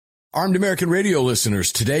Armed American Radio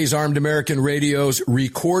listeners, today's Armed American Radio's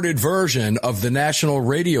recorded version of the national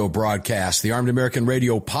radio broadcast, the Armed American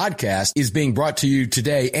Radio podcast, is being brought to you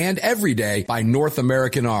today and every day by North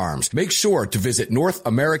American Arms. Make sure to visit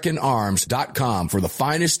NorthAmericanArms.com for the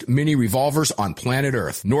finest mini revolvers on planet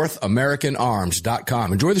Earth.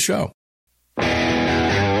 NorthAmericanArms.com. Enjoy the show.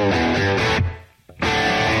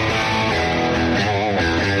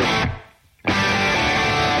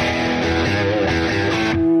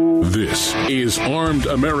 This is Armed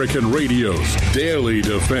American Radio's Daily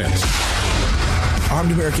Defense.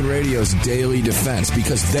 Armed American Radio's Daily Defense,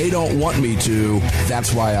 because they don't want me to,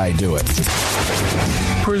 that's why I do it.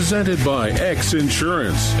 Presented by X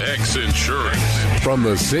Insurance. X Insurance. From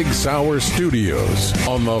the Sig Sauer Studios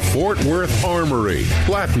on the Fort Worth Armory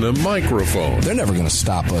Platinum Microphone. They're never going to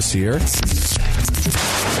stop us here.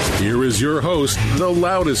 Here is your host, the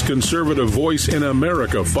loudest conservative voice in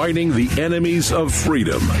America fighting the enemies of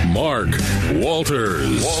freedom, Mark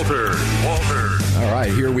Walters. All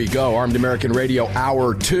right, here we go. Armed American Radio,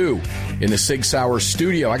 Hour 2 in the Sig Sauer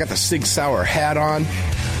studio. I got the Sig Sauer hat on.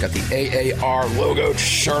 Got the AAR logo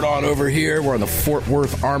shirt on over here. We're on the Fort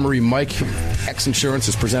Worth Armory mic. X Insurance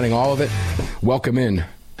is presenting all of it. Welcome in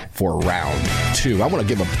for round 2. I want to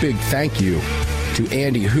give a big thank you to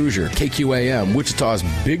Andy Hoosier, KQAM, Wichita's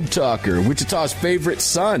big talker, Wichita's favorite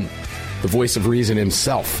son, the voice of reason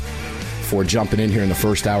himself, for jumping in here in the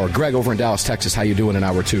first hour. Greg over in Dallas, Texas, how you doing in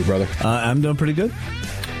Hour 2, brother? I'm doing pretty good.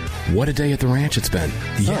 What a day at the ranch it's been.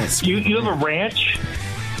 Yes. You have a ranch?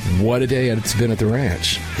 What a day it's been at the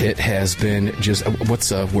ranch. It has been just,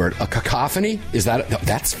 what's a word? A cacophony?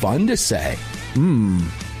 That's fun to say.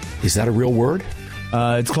 Is that a real word?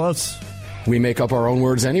 It's close. We make up our own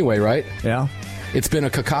words anyway, right? Yeah. It's been a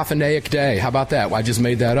cacophonic day. How about that? I just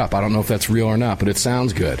made that up. I don't know if that's real or not, but it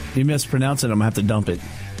sounds good. You mispronounce it, I'm going to have to dump it.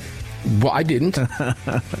 Well, I didn't.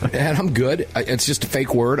 And I'm good. It's just a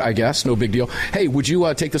fake word, I guess. No big deal. Hey, would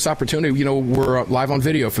you take this opportunity? You know, we're live on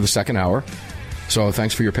video for the second hour. So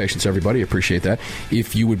thanks for your patience, everybody. Appreciate that.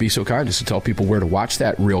 If you would be so kind as to tell people where to watch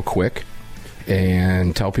that real quick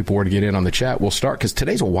and tell people where to get in on the chat, we'll start, because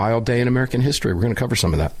today's a wild day in American history. We're going to cover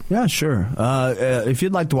some of that. Yeah, sure. If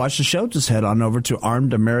you'd like to watch the show, just head on over to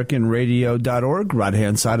armedamericanradio.org.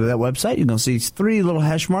 Right-hand side of that website, you're going to see 3 little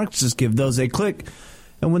hash marks. Just give those a click.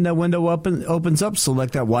 And when that window opens up,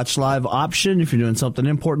 select that Watch Live option. If you're doing something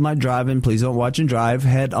important like driving, please don't watch and drive.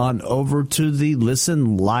 Head on over to the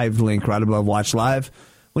Listen Live link right above Watch Live.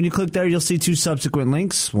 When you click there, you'll see 2 subsequent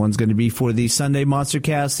links. One's going to be for the Sunday Monster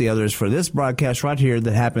Cast. The other is for this broadcast right here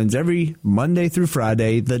that happens every Monday through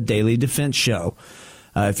Friday, the Daily Defense Show.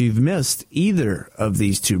 If you've missed either of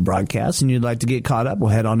these 2 broadcasts and you'd like to get caught up, we'll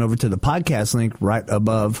head on over to the podcast link right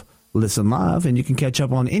above Listen Live, and you can catch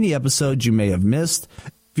up on any episodes you may have missed.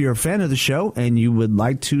 If you're a fan of the show and you would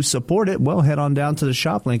like to support it, well, head on down to the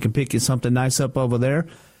shop link and pick you something nice up over there.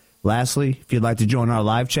 Lastly, if you'd like to join our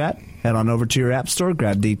live chat, head on over to your app store,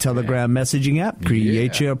 grab the Telegram messaging app,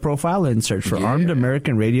 create you a profile, and search for Armed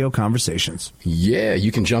American Radio Conversations. Yeah,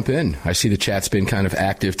 you can jump in. I see the chat's been kind of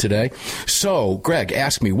active today. So, Greg,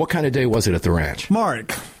 ask me, what kind of day was it at the ranch?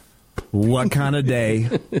 Mark, what kind of day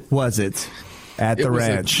was it at the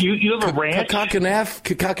ranch? You have a ranch?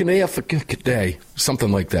 Cacophonic day,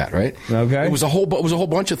 something like that, right? Okay. It was a whole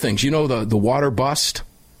bunch of things. You know, the water bust,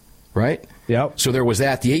 right? Yep. So there was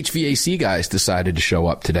that. The HVAC guys decided to show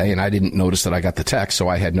up today, and I didn't notice that I got the text, so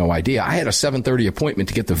I had no idea. I had a 7:30 appointment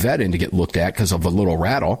to get the vet in to get looked at because of a little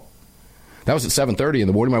rattle. That was at 7:30 in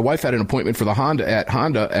the morning. My wife had an appointment for the Honda at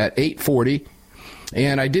 8:40,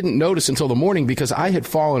 and I didn't notice until the morning because I had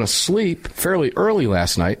fallen asleep fairly early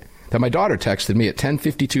last night that my daughter texted me at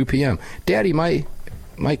 10:52 p.m. Daddy, my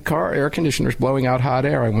car air conditioner's blowing out hot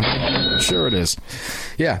air. I went, sure it is.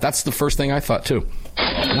 Yeah, that's the first thing I thought, too.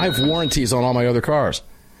 And I have warranties on all my other cars,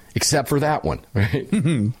 except for that one, right?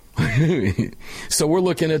 So we're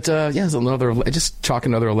looking at, just chalk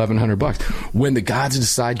another $1,100. When the gods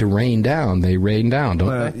decide to rain down, they rain down,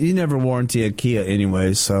 don't they? You never warranty a Kia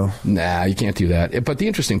anyway, so. Nah, you can't do that. But the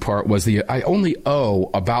interesting part was I only owe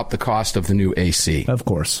about the cost of the new AC. Of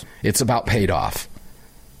course. It's about paid off.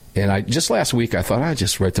 And just last week, I thought I'd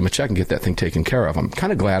just write them a check and get that thing taken care of. I'm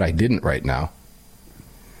kind of glad I didn't right now.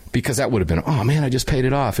 Because that would have been, oh man, I just paid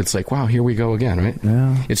it off. It's like, wow, here we go again, right?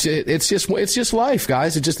 Yeah. It's just life,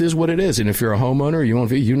 guys. It just is what it is. And if you're a homeowner,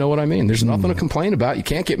 you know what I mean. There's nothing to complain about. You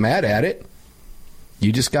can't get mad at it.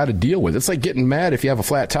 You just got to deal with it. It's like getting mad if you have a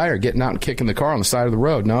flat tire, getting out and kicking the car on the side of the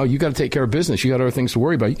road. No, you got to take care of business. You got other things to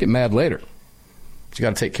worry about. You get mad later. But you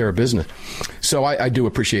got to take care of business. So I do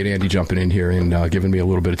appreciate Andy jumping in here and giving me a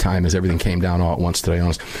little bit of time as everything came down all at once today.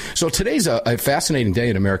 Honest. So today's a fascinating day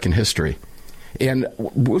in American history. And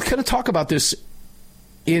we're going to talk about this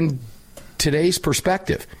in today's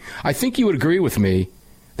perspective. I think you would agree with me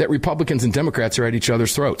that Republicans and Democrats are at each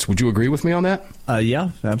other's throats. Would you agree with me on that?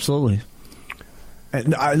 Yeah, absolutely. Let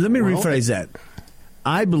me rephrase that.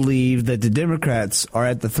 I believe that the Democrats are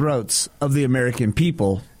at the throats of the American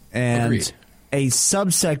people, and Agreed. A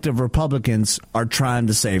subsect of Republicans are trying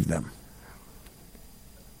to save them.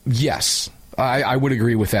 Yes, I would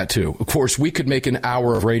agree with that, too. Of course, we could make an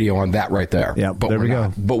hour of radio on that right there. Yeah, but there we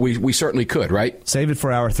go. But we certainly could, right? Save it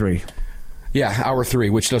for hour 3. Yeah, hour 3,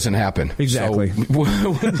 which doesn't happen. Exactly. So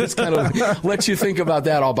we'll just kind of let you think about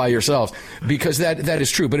that all by yourselves, because that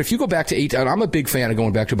is true. But if you go back to I'm a big fan of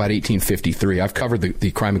going back to about 1853. I've covered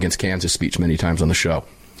the Crime Against Kansas speech many times on the show.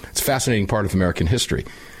 It's a fascinating part of American history.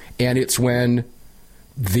 And it's when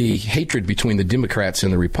the hatred between the Democrats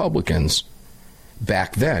and the Republicans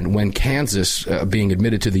back then, when Kansas being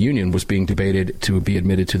admitted to the Union was being debated to be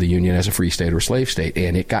admitted to the Union as a free state or a slave state,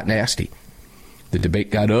 and it got nasty. The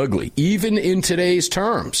debate got ugly. Even in today's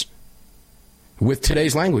terms, with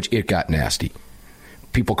today's language, it got nasty.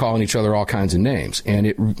 People calling each other all kinds of names. And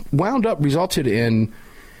it resulted in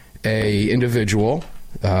a individual,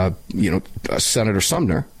 Senator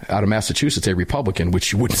Sumner out of Massachusetts, a Republican,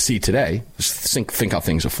 which you wouldn't see today. Think how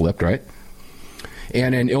things have flipped, right?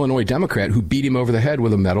 And an Illinois Democrat who beat him over the head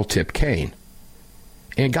with a metal-tipped cane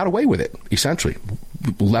and got away with it, essentially.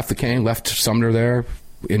 Left the cane, left Sumner there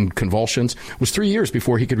in convulsions. It was 3 years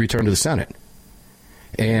before he could return to the Senate.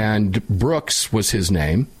 And Brooks was his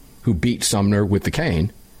name, who beat Sumner with the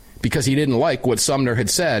cane because he didn't like what Sumner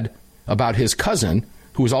had said about his cousin,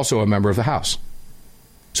 who was also a member of the House.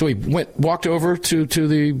 So he walked over to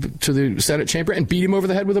the Senate chamber and beat him over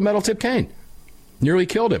the head with a metal-tipped cane. Nearly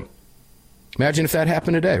killed him. Imagine if that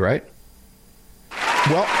happened today, right?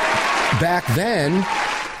 Well, back then,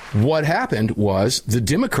 what happened was the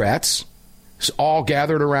Democrats all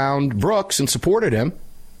gathered around Brooks and supported him.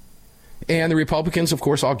 And the Republicans, of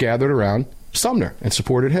course, all gathered around Sumner and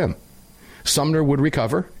supported him. Sumner would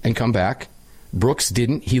recover and come back. Brooks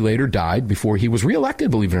didn't. He later died before he was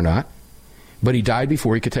reelected, believe it or not. But he died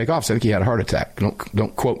before he could take office. I think he had a heart attack.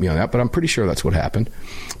 Don't quote me on that, but I'm pretty sure that's what happened.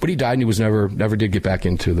 But he died, and he was never did get back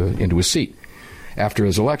into his seat after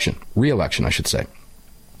his reelection, I should say.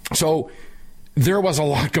 So there was a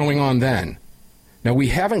lot going on then. Now, we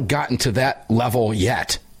haven't gotten to that level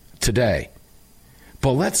yet today.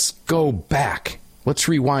 But let's go back. Let's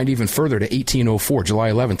rewind even further to 1804,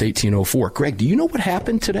 July 11th, 1804. Greg, do you know what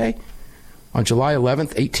happened today on July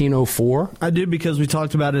 11th, 1804? I do, because we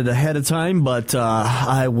talked about it ahead of time, but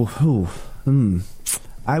I would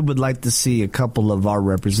like to see a couple of our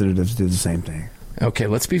representatives do the same thing. Okay,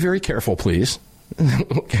 let's be very careful, please.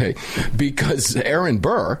 Okay, because Aaron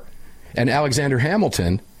Burr and Alexander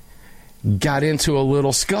Hamilton got into a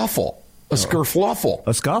little scuffle, a skerfluffle.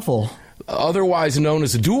 A scuffle? Otherwise known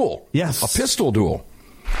as a duel. Yes. A pistol duel,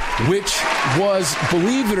 which was,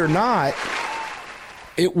 believe it or not,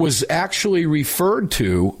 it was actually referred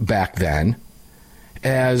to back then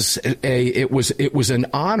as it was an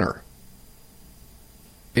honor.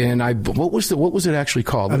 And what was it actually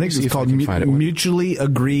called? I think it's called mutually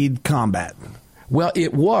agreed combat. Well,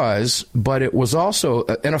 it was, but it was also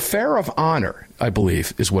an affair of honor, I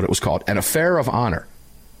believe, is what it was called, an affair of honor.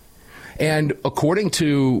 And according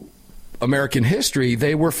to American history,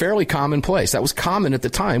 they were fairly commonplace. That was common at the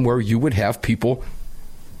time, where you would have people,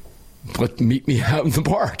 meet me out in the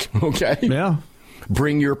park, okay? Yeah.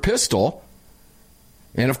 Bring your pistol.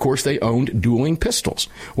 And, of course, they owned dueling pistols.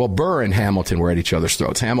 Well, Burr and Hamilton were at each other's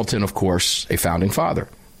throats. Hamilton, of course, a founding father.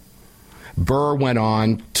 Burr went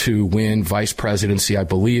on to win vice presidency. I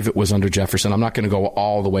believe it was under Jefferson. I'm not going to go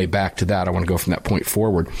all the way back to that. I want to go from that point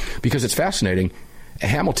forward because it's fascinating.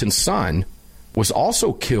 Hamilton's son was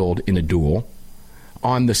also killed in a duel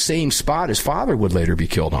on the same spot his father would later be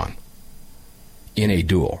killed on in a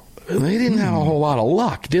duel. They didn't have a whole lot of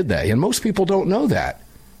luck, did they? And most people don't know that.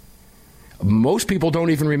 Most people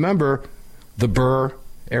don't even remember the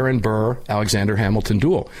Aaron Burr, Alexander Hamilton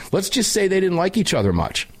duel. Let's just say they didn't like each other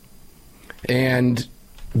much. And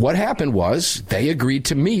what happened was they agreed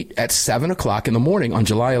to meet at 7 o'clock in the morning on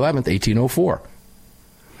July 11th, 1804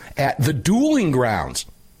 at the dueling grounds.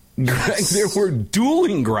 There were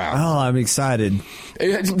dueling grounds. Oh, I'm excited.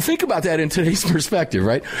 Think about that in today's perspective,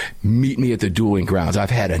 right? Meet me at the dueling grounds. I've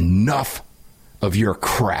had enough of your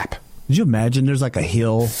crap. Could you imagine there's like a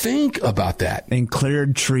hill? Think about that. And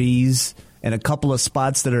cleared trees and a couple of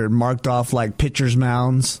spots that are marked off like pitcher's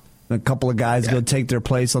mounds. And a couple of guys go take their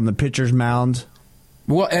place on the pitcher's mound.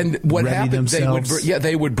 Well, and what happened, themselves.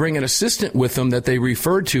 they would bring an assistant with them that they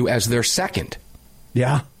referred to as their second.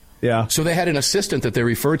 Yeah. Yeah. So they had an assistant that they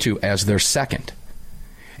referred to as their second.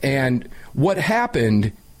 And what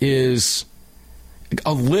happened is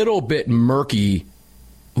a little bit murky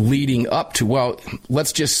leading up to, well,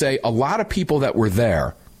 let's just say a lot of people that were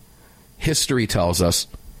there, history tells us,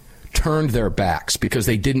 turned their backs because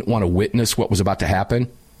they didn't want to witness what was about to happen,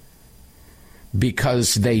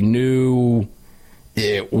 because they knew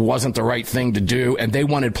it wasn't the right thing to do, and they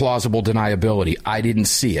wanted plausible deniability. I didn't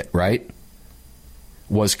see it, right?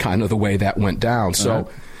 Was kind of the way that went down. So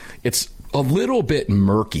it's a little bit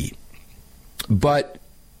murky, but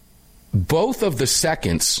both of the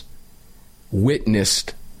seconds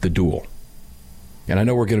witnessed the duel. And I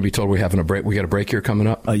know we're going to be told we're having a break. We got a break here coming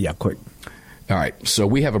up? Yeah, quick. All right, so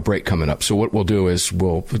we have a break coming up. So what we'll do is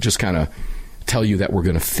we'll just kind of tell you that we're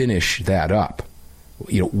going to finish that up.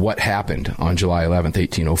 You know, what happened on July 11th,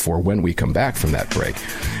 1804, when we come back from that break.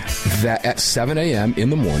 That at 7 a.m. in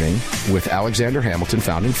the morning with Alexander Hamilton,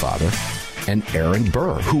 founding father, and Aaron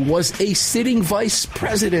Burr, who was a sitting vice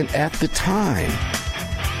president at the time.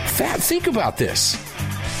 Think about this.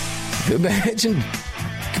 Imagine.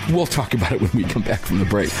 We'll talk about it when we come back from the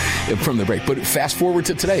break. But fast forward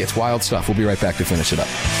to today. It's wild stuff. We'll be right back to finish it up.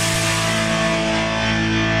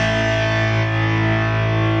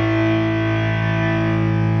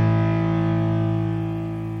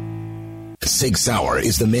 Sig Sauer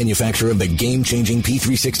is the manufacturer of the game-changing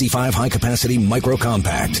P365 high-capacity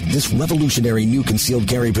micro-compact. This revolutionary new concealed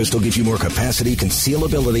carry pistol gives you more capacity,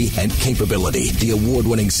 concealability, and capability. The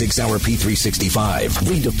award-winning Sig Sauer P365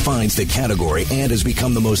 redefines the category and has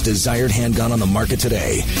become the most desired handgun on the market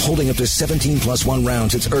today. Holding up to 17+1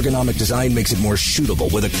 rounds, its ergonomic design makes it more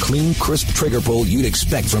shootable with a clean, crisp trigger pull you'd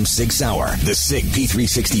expect from Sig Sauer. The Sig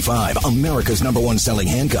P365, America's #1 selling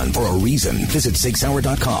handgun for a reason. Visit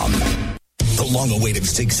SigSauer.com. The long-awaited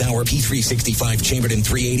Sig Sauer P365 chambered in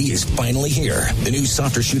 .380 is finally here. The new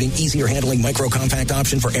softer shooting, easier handling micro-compact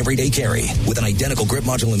option for everyday carry. With an identical grip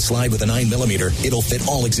module and slide with a 9mm, it'll fit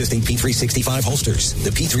all existing P365 holsters.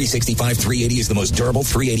 The P365 380 is the most durable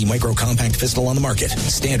 .380 micro-compact pistol on the market.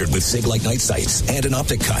 Standard with SIG-like night sights and an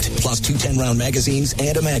optic cut, plus 2 10-round magazines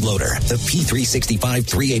and a mag loader. The P365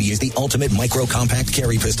 380 is the ultimate micro-compact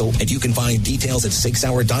carry pistol, and you can find details at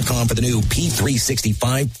SigSauer.com for the new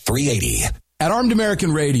P365 380. At Armed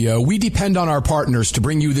American Radio, we depend on our partners to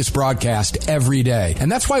bring you this broadcast every day.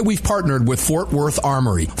 And that's why we've partnered with Fort Worth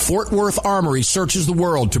Armory. Fort Worth Armory searches the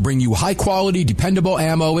world to bring you high-quality, dependable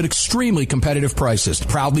ammo at extremely competitive prices.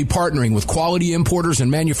 Proudly partnering with quality importers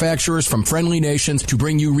and manufacturers from friendly nations to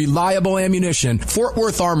bring you reliable ammunition, Fort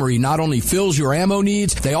Worth Armory not only fills your ammo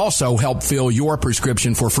needs, they also help fill your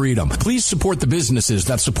prescription for freedom. Please support the businesses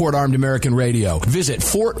that support Armed American Radio. Visit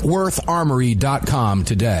FortWorthArmory.com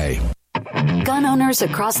today. Gun owners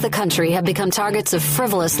across the country have become targets of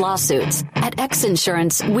frivolous lawsuits. At X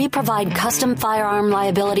Insurance, we provide custom firearm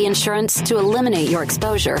liability insurance to eliminate your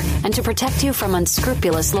exposure and to protect you from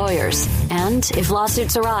unscrupulous lawyers. And if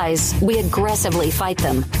lawsuits arise, we aggressively fight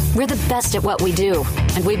them. We're the best at what we do,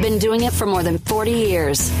 and we've been doing it for more than 40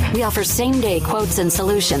 years. We offer same-day quotes and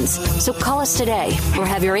solutions. So call us today or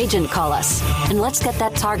have your agent call us, and let's get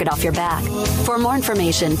that target off your back. For more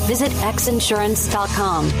information, visit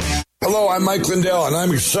xinsurance.com. Hello, I'm Mike Lindell, and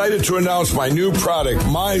I'm excited to announce my new product,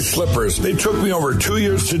 My Slippers. They took me over 2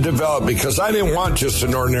 years to develop because I didn't want just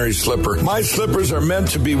an ordinary slipper. My slippers are meant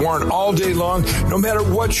to be worn all day long, no matter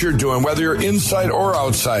what you're doing, whether you're inside or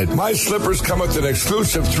outside. My slippers come with an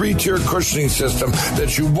exclusive 3-tier cushioning system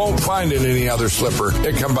that you won't find in any other slipper.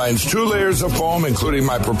 It combines 2 layers of foam, including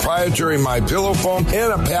my proprietary My Pillow foam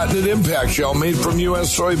and a patented impact gel made from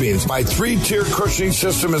U.S. soybeans. My 3-tier cushioning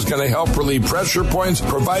system is going to help relieve pressure points,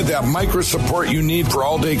 provide that micro support you need for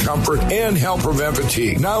all-day comfort, and help prevent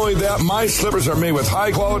fatigue. Not only that, my slippers are made with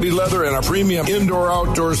high-quality leather and a premium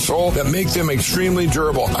indoor-outdoor sole that make them extremely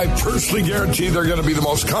durable. I personally guarantee they're going to be the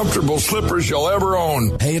most comfortable slippers you'll ever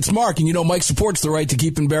own. Hey, it's Mark, and you know Mike supports the right to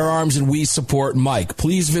keep and bear arms, and we support Mike.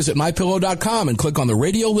 Please visit MyPillow.com and click on the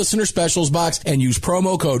radio listener specials box and use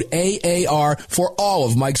promo code AAR for all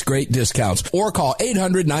of Mike's great discounts. Or call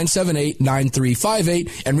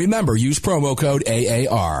 800-978-9358, and remember, use promo code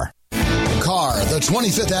AAR. Car, the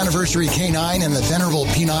 25th anniversary K9 and the venerable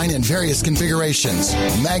P9 in various configurations.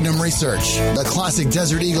 Magnum Research, the classic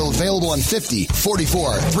Desert Eagle available in 50,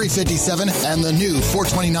 44, 357, and the new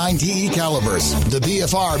 429 DE calibers. The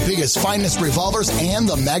BFR biggest finest revolvers and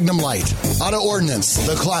the Magnum Light. Auto Ordnance,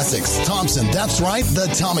 the classics. Thompson, that's right, the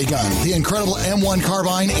Tommy gun, the incredible M1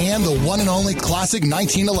 carbine, and the one and only classic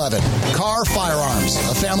 1911. Car Firearms,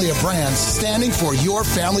 a family of brands standing for your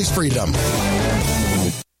family's freedom.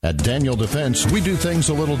 At Daniel Defense, we do things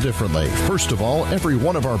a little differently. First of all, every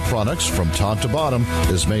one of our products, from top to bottom,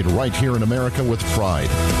 is made right here in America with pride.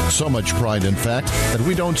 So much pride, in fact, that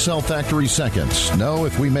we don't sell factory seconds. No,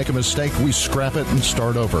 if we make a mistake, we scrap it and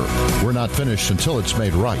start over. We're not finished until it's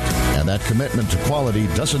made right. And that commitment to quality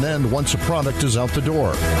doesn't end once a product is out the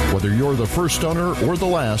door. Whether you're the first owner or the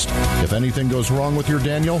last, if anything goes wrong with your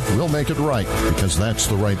Daniel, we'll make it right, because that's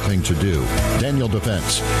the right thing to do. Daniel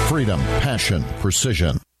Defense. Freedom, passion,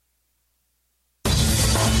 precision.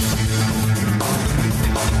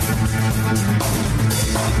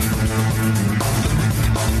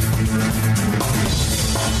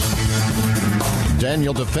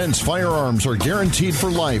 Daniel Defense firearms are guaranteed for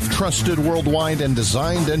life, trusted worldwide, and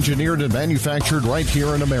designed, engineered, and manufactured right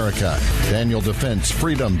here in America. Daniel Defense,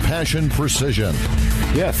 freedom, passion, precision.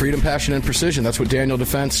 Yeah, freedom, passion, and precision. That's what Daniel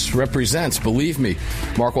Defense represents. Believe me.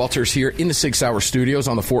 Mark Walters here in the 6 Hour Studios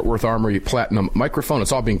on the Fort Worth Armory Platinum microphone.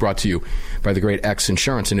 It's all being brought to you by the great X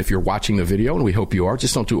Insurance. And if you're watching the video, and we hope you are,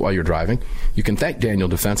 just don't do it while you're driving. You can thank Daniel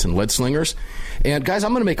Defense and Lead Slingers. And guys,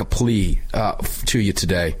 I'm going to make a plea to you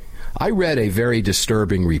today. I read a very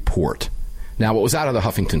disturbing report. Now, it was out of the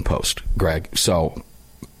Huffington Post, Greg, so,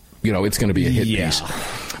 it's going to be a hit piece.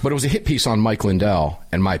 But it was a hit piece on Mike Lindell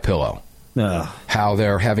and MyPillow, how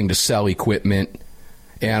they're having to sell equipment.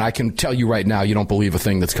 And I can tell you right now, you don't believe a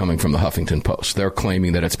thing that's coming from the Huffington Post. They're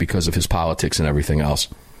claiming that it's because of his politics and everything else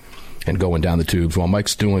and going down the tubes. Well,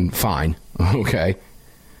 Mike's doing fine, okay?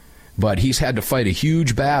 But he's had to fight a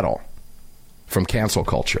huge battle from cancel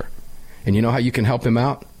culture. And you know how you can help him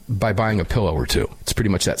out? By buying a pillow or two. It's pretty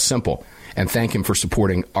much that simple. And thank him for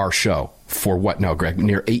supporting our show for what now, Greg?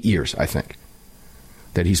 Near 8 years, I think,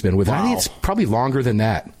 that he's been with us. Wow. I think it's probably longer than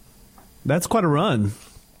that. That's quite a run.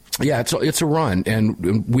 Yeah, it's a run.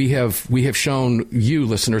 And we have shown, you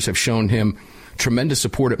listeners have shown him tremendous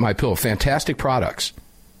support at MyPillow. Fantastic products.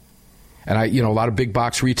 And a lot of big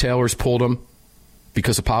box retailers pulled him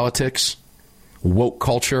because of politics, woke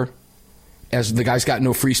culture. As the guy's got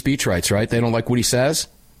no free speech rights, right? They don't like what he says.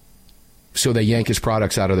 So they yank his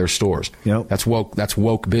products out of their stores. Yep. That's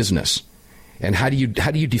woke business. And how do you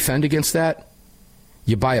defend against that?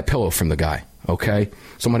 You buy a pillow from the guy, okay?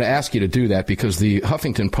 So I'm going to ask you to do that, because the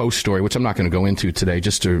Huffington Post story, which I'm not going to go into today,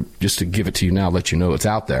 just to give it to you now, let you know it's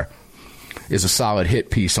out there, is a solid hit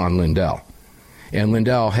piece on Lindell. And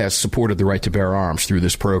Lindell has supported the right to bear arms through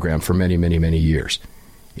this program for many, many, many years.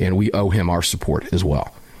 And we owe him our support as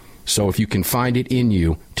well. So if you can find it in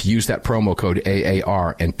you to use that promo code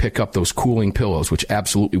AAR and pick up those cooling pillows, which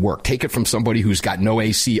absolutely work. Take it from somebody who's got no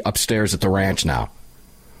AC upstairs at the ranch now.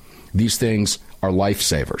 These things are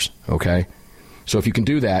lifesavers, okay? So if you can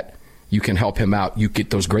do that, you can help him out. You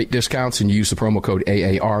get those great discounts and you use the promo code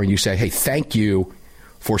AAR and you say, hey, thank you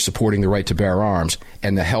for supporting the right to bear arms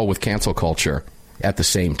and the hell with cancel culture at the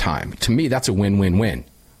same time. To me, that's a win-win-win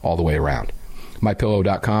all the way around.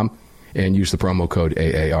 MyPillow.com. And use the promo code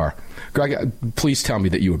AAR. Greg, please tell me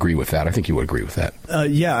that you agree with that. I think you would agree with that.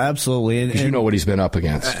 Yeah, absolutely. Because you know what he's been up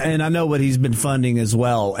against. And I know what he's been funding as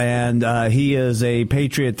well. And he is a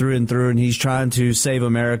patriot through and through, and he's trying to save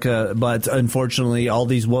America. But unfortunately, all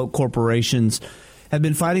these woke corporations have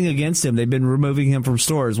been fighting against him. They've been removing him from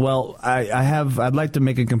stores. Well, I'd like to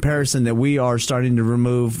make a comparison that we are starting to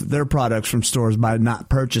remove their products from stores by not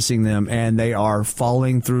purchasing them, and they are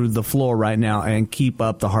falling through the floor right now. And keep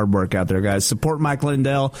up the hard work out there, guys. Support Mike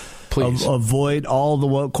Lindell. Please. Avoid all the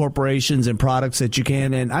woke corporations and products that you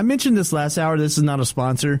can. And I mentioned this last hour. This is not a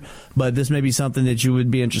sponsor, but this may be something that you would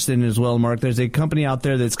be interested in as well, Mark. There's a company out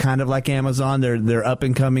there that's kind of like Amazon. They're up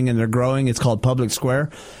and coming and they're growing. It's called Public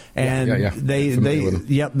Square. And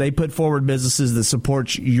they put forward businesses that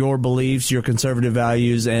support your beliefs, your conservative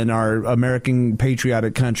values, and our American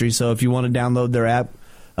patriotic country. So if you want to download their app,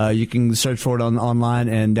 you can search for it online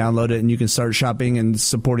and download it, and you can start shopping and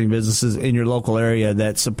supporting businesses in your local area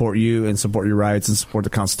that support you and support your rights and support the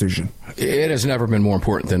Constitution. It has never been more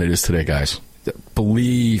important than it is today, guys.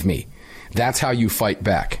 Believe me. That's how you fight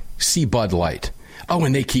back. See Bud Light. Oh,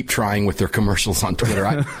 and they keep trying with their commercials on Twitter.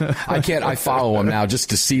 I follow them now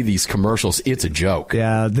just to see these commercials. It's a joke.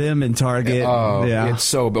 Yeah, them and Target. It's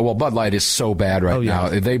so bad. Well, Bud Light is so bad right now.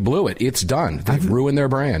 They blew it. It's done. They've ruined their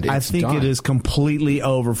brand. I think it is completely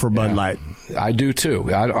over for Bud Light. I do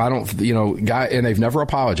too. I don't, and they've never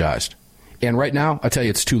apologized. And right now, I tell you,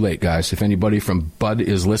 it's too late, guys. If anybody from Bud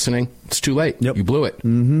is listening, it's too late. Yep. You blew it.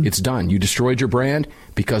 Mm-hmm. It's done. You destroyed your brand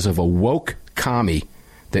because of a woke commie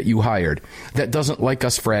that you hired that doesn't like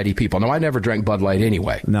us fratty people. Now, I never drank Bud Light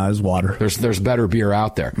anyway. No, it's water. There's better beer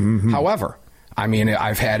out there. Mm-hmm. However, I mean,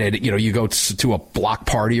 I've had it, you go to a block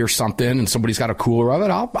party or something and somebody's got a cooler of it,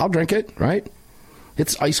 I'll drink it, right?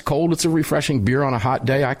 It's ice cold. It's a refreshing beer on a hot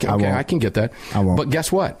day. I can get that. I won't. But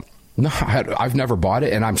guess what? No, I've never bought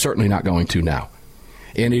it, and I'm certainly not going to now.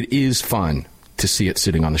 And it is fun to see it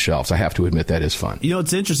sitting on the shelves. I have to admit that is fun. You know,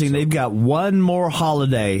 it's interesting. They've got one more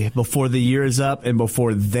holiday before the year is up and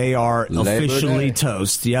before they are officially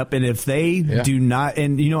toast. Yep. And if they do not,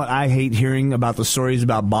 and you know what? I hate hearing about the stories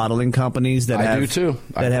about bottling companies that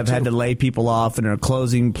have had to lay people off and are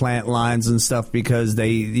closing plant lines and stuff because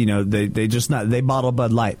they bottle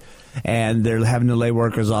Bud Light. And they're having to lay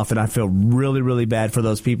workers off, and I feel really, really bad for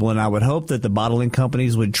those people. And I would hope that the bottling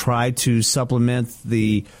companies would try to supplement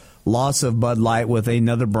the loss of Bud Light with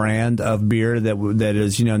another brand of beer that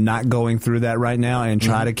is not going through that right now, and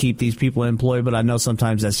try to keep these people employed. But I know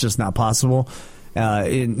sometimes that's just not possible.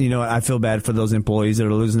 I feel bad for those employees that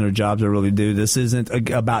are losing their jobs. I really do. This isn't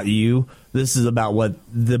about you. This is about what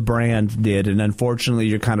the brand did, and unfortunately,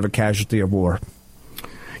 you're kind of a casualty of war.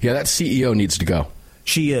 Yeah, that CEO needs to go.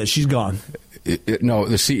 She is. She's gone. No,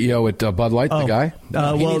 the CEO at Bud Light, the guy?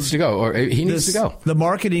 He needs to go. Or he needs to go. The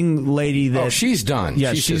marketing lady that... Oh, she's done.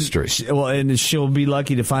 Yeah, she's history. And she'll be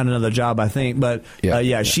lucky to find another job, I think. But,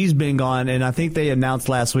 she's been gone. And I think they announced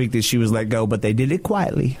last week that she was let go, but they did it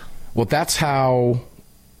quietly. Well, that's how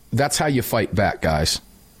you fight back, guys.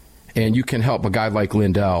 And you can help a guy like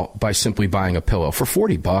Lindell by simply buying a pillow for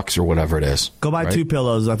 $40 or whatever it is. Go buy 2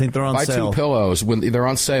 pillows. I think they're on sale. Buy 2 pillows. When they're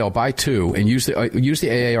on sale, buy 2 and use the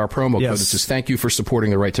AAR promo code that says thank you for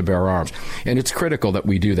supporting the right to bear arms. And it's critical that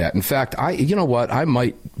we do that. In fact, I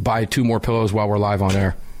might buy 2 more pillows while we're live on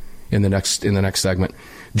air in the next segment,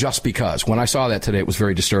 just because. When I saw that today, it was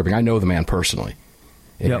very disturbing. I know the man personally,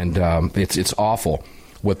 and it's awful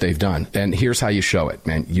what they've done. And here's how you show it,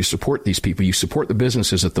 man. You support these people. You support the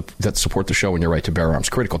businesses that support the show and your right to bear arms.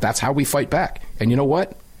 Critical. That's how we fight back. And you know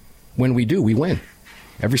what? When we do, we win.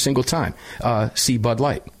 Every single time. See Bud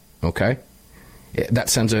Light, okay? That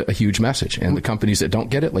sends a huge message. And the companies that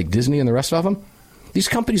don't get it, like Disney and the rest of them, these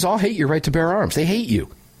companies all hate your right to bear arms. They hate you.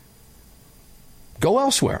 Go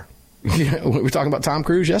elsewhere. We were talking about Tom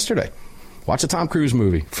Cruise yesterday. Watch a Tom Cruise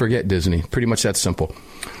movie. Forget Disney. Pretty much that simple.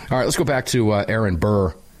 All right, let's go back to Aaron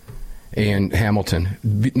Burr and Hamilton.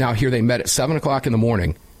 Now, here they met at 7 o'clock in the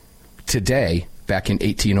morning today, back in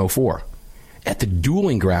 1804, at the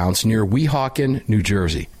dueling grounds near Weehawken, New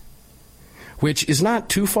Jersey, which is not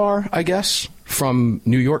too far, I guess, from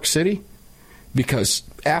New York City, because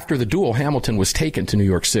after the duel, Hamilton was taken to New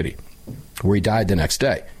York City, where he died the next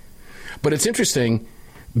day. But it's interesting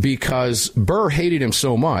because Burr hated him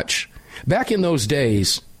so much. Back in those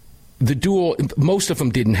days, the duel, most of them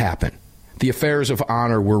didn't happen. The affairs of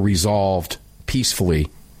honor were resolved peacefully.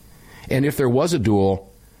 And if there was a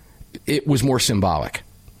duel, it was more symbolic,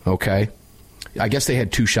 okay? I guess they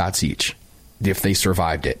had 2 shots each if they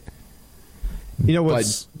survived it. You know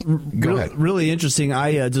what's really interesting?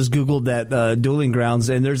 I just Googled that dueling grounds,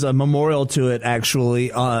 and there's a memorial to it, actually,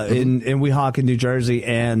 in Weehawken, New Jersey.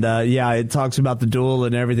 And, it talks about the duel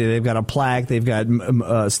and everything. They've got a plaque. They've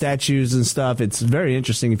got statues and stuff. It's very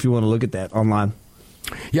interesting if you want to look at that online.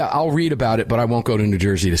 Yeah, I'll read about it, but I won't go to New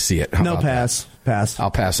Jersey to see it. Pass. I'll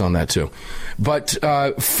pass on that, too. But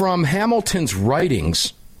from Hamilton's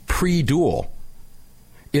writings pre-duel,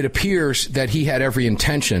 it appears that he had every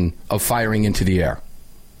intention of firing into the air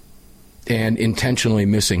and intentionally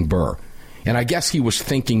missing Burr. And I guess he was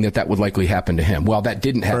thinking that would likely happen to him. Well, that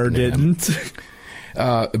didn't happen to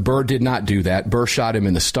him. Burr did not do that. Burr shot him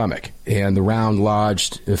in the stomach, and the round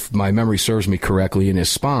lodged, if my memory serves me correctly, in his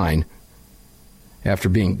spine after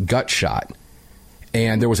being gut shot.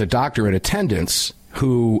 And there was a doctor in attendance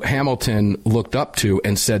who Hamilton looked up to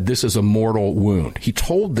and said, this is a mortal wound. He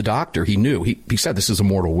told the doctor he knew. He said, this is a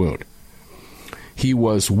mortal wound. He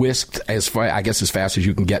was whisked, as fast as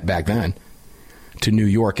you can get back then, to New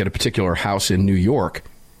York at a particular house in New York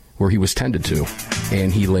where he was tended to,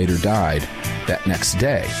 and he later died that next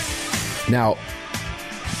day. Now,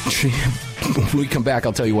 when we come back,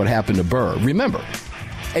 I'll tell you what happened to Burr. Remember,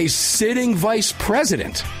 a sitting vice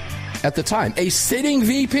president at the time, a sitting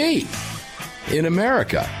VP in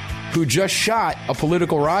America, who just shot a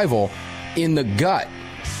political rival in the gut.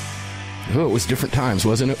 Oh, it was different times,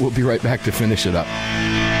 wasn't it? We'll be right back to finish it up.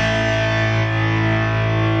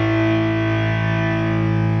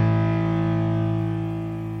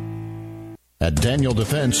 At Daniel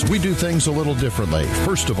Defense, we do things a little differently.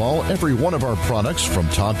 First of all, every one of our products from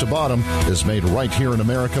top to bottom is made right here in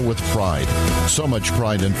America with pride. So much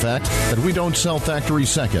pride, in fact, that we don't sell factory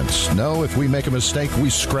seconds. No, if we make a mistake, we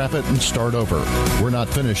scrap it and start over. We're not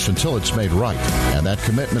finished until it's made right. And that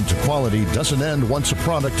commitment to quality doesn't end once a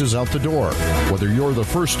product is out the door. Whether you're the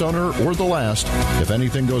first owner or the last, if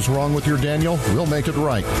anything goes wrong with your Daniel, we'll make it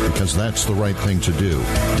right, because that's the right thing to do.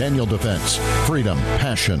 Daniel Defense. Freedom,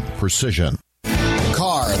 passion, precision.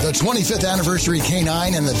 Car, the 25th anniversary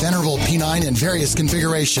K9 and the venerable P9 in various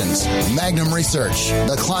configurations. Magnum Research,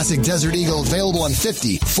 the classic Desert Eagle available in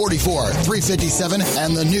 50, 44, 357,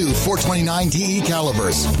 and the new 429 DE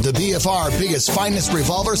calibers. The BFR biggest, finest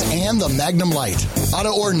revolvers and the Magnum Light.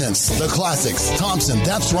 Auto Ordnance, the classics. Thompson,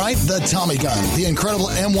 that's right, the Tommy gun, the incredible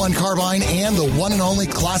M1 carbine, and the one and only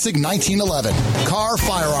classic 1911. Car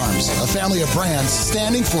Firearms, a family of brands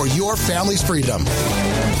standing for your family's freedom.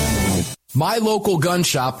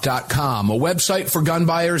 MyLocalGunShop.com, a website for gun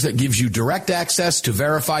buyers that gives you direct access to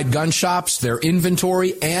verified gun shops, their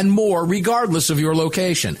inventory, and more, regardless of your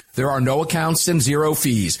location. There are no accounts and zero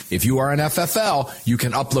fees. If you are an FFL, you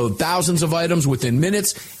can upload thousands of items within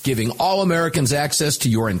minutes, giving all Americans access to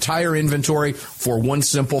your entire inventory for one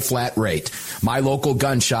simple flat rate.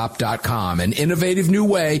 MyLocalGunShop.com, an innovative new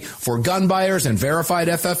way for gun buyers and verified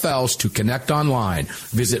FFLs to connect online.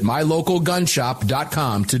 Visit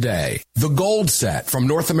MyLocalGunShop.com today. The Gold Set from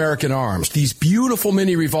North American Arms. These beautiful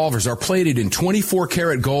mini revolvers are plated in 24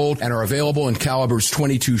 karat gold and are available in calibers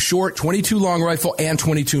 22 short, 22 long rifle, and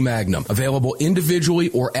 22 magnum. Available individually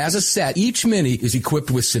or as a set, each mini is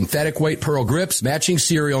equipped with synthetic weight pearl grips, matching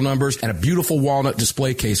serial numbers, and a beautiful walnut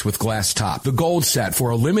display case with glass top. The Gold Set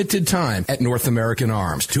for a limited time at North American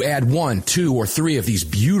Arms. To add 1, 2, or 3 of these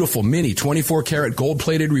beautiful mini 24 karat gold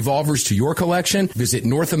plated revolvers to your collection, visit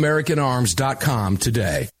NorthAmericanArms.com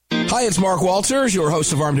today. Hi, it's Mark Walters, your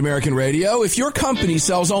host of Armed American Radio. If your company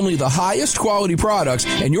sells only the highest quality products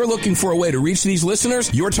and you're looking for a way to reach these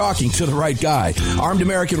listeners, you're talking to the right guy. Armed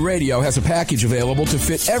American Radio has a package available to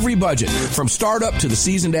fit every budget, from startup to the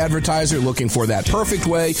seasoned advertiser looking for that perfect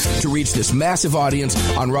way to reach this massive audience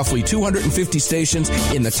on roughly 250 stations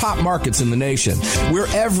in the top markets in the nation. We're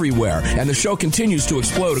everywhere, and the show continues to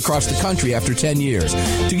explode across the country after 10 years.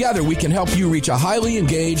 Together, we can help you reach a highly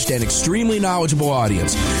engaged and extremely knowledgeable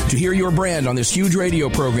audience. To hear your brand on this huge radio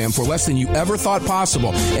program for less than you ever thought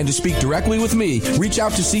possible and to speak directly with me, reach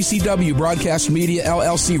out to CCW Broadcast Media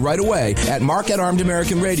LLC right away at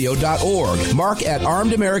mark@armedamericanradio.org.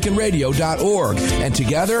 mark@armedamericanradio.org. And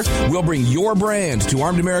together, we'll bring your brand to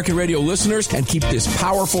Armed American Radio listeners and keep this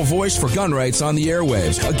powerful voice for gun rights on the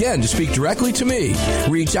airwaves. Again, to speak directly to me,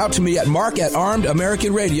 reach out to me at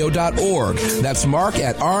mark@armedamericanradio.org. That's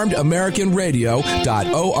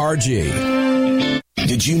mark@armedamericanradio.org.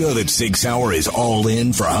 Did you know that Sig Sauer is all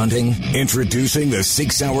in for hunting? Introducing the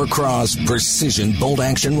Sig Sauer Cross Precision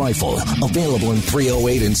Bolt-Action Rifle. Available in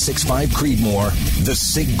 .308 and 6.5 Creedmoor. The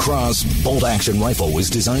Sig Cross Bolt-Action Rifle was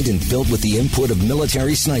designed and built with the input of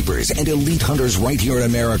military snipers and elite hunters right here in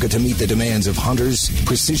America to meet the demands of hunters,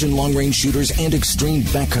 precision long-range shooters, and extreme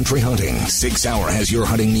backcountry hunting. Sig Sauer has your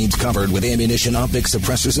hunting needs covered with ammunition, optics,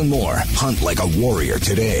 suppressors, and more. Hunt like a warrior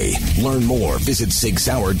today. Learn more. Visit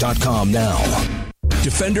SigSauer.com now.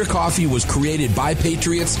 Defender Coffee was created by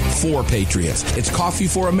Patriots for Patriots. It's coffee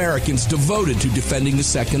for Americans devoted to defending the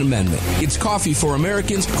Second Amendment. It's coffee for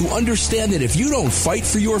Americans who understand that if you don't fight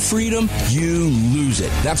for your freedom, you lose it.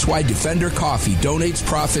 That's why Defender Coffee donates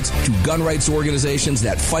profits to gun rights organizations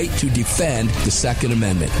that fight to defend the Second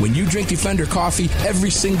Amendment. When you drink Defender Coffee, every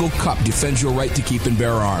single cup defends your right to keep and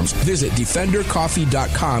bear arms. Visit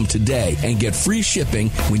DefenderCoffee.com today and get free shipping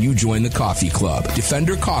when you join the coffee club.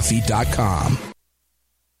 DefenderCoffee.com.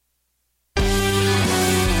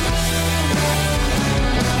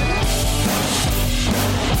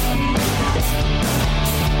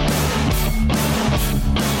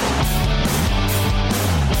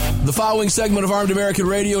 The following segment of Armed American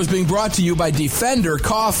Radio is being brought to you by Defender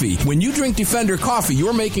Coffee. When you drink Defender Coffee,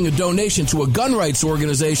 you're making a donation to a gun rights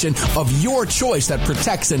organization of your choice that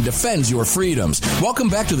protects and defends your freedoms. Welcome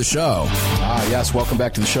back to the show. Yes, welcome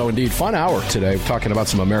back to the show indeed. Fun hour today. We're talking about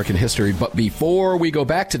some American history. But before we go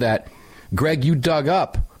back to that, Greg, you dug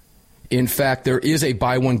up. In fact, there is a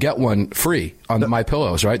buy one, get one free on the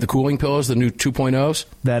MyPillows, right? The cooling pillows, the new 2.0s?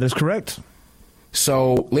 That is correct.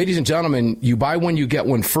 So, ladies and gentlemen, you buy one, you get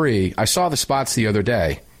one free. I saw the spots the other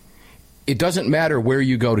day. It doesn't matter where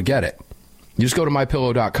you go to get it. You just go to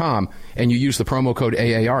MyPillow.com and you use the promo code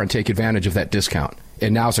AAR and take advantage of that discount.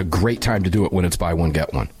 And now's a great time to do it when it's buy one,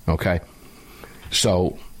 get one, okay?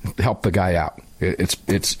 So, help the guy out.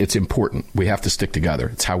 It's important. We have to stick together.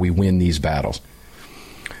 It's how we win these battles.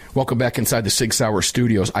 Welcome back inside the Sig Sauer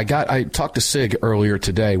studios. I talked to Sig earlier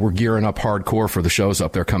today. We're gearing up hardcore for the shows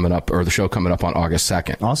up there coming up, or the show coming up on August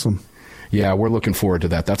 2nd. Awesome. Yeah, we're looking forward to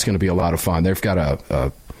that. That's going to be a lot of fun. They've got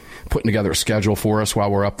putting together a schedule for us while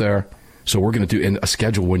we're up there. So we're going to do a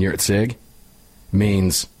schedule when you're at Sig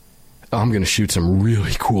means I'm going to shoot some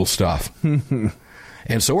really cool stuff. And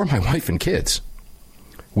so are my wife and kids,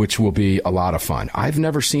 which will be a lot of fun. I've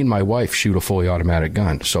never seen my wife shoot a fully automatic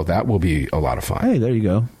gun, so that will be a lot of fun. Hey, there you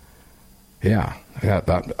go. Yeah.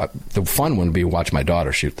 The fun one would be watch my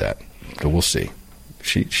daughter shoot that. So we'll see.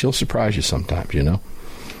 She'll surprise you sometimes, you know.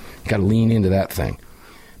 Got to lean into that thing.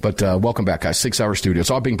 But welcome back, guys. 6 Hour Studio. It's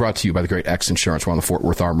all being brought to you by the great X Insurance. We're on the Fort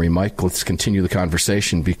Worth Armory. Mike, let's continue the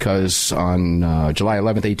conversation because on July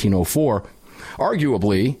 11th, 1804,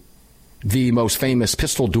 arguably the most famous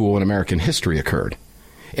pistol duel in American history occurred.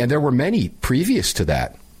 And there were many previous to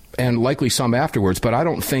that, and likely some afterwards, but I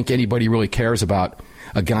don't think anybody really cares about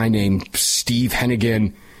a guy named Steve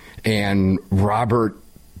Hennigan and Robert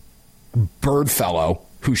Birdfellow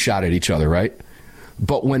who shot at each other, right?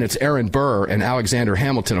 But when it's Aaron Burr and Alexander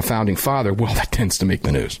Hamilton, a founding father, well, that tends to make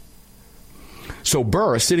the news. So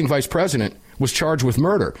Burr, a sitting vice president, was charged with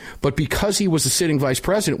murder. But because he was a sitting vice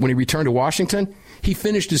president when he returned to Washington, he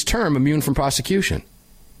finished his term immune from prosecution.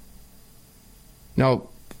 Now,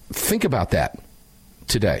 think about that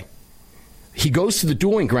today. He goes to the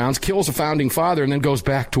dueling grounds, kills a founding father, and then goes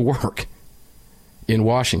back to work in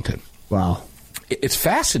Washington. Wow. It's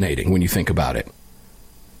fascinating when you think about it.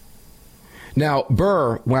 Now,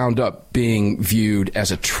 Burr wound up being viewed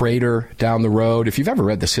as a traitor down the road. If you've ever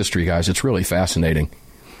read this history, guys, it's really fascinating.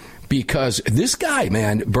 Because this guy,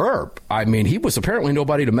 man, Burr, I mean, he was apparently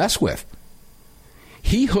nobody to mess with.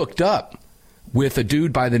 He hooked up with a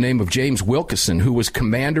dude by the name of James Wilkinson, who was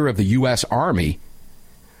commander of the U.S. Army,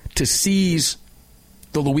 to seize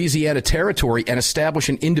the Louisiana Territory and establish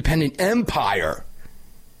an independent empire,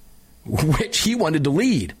 which he wanted to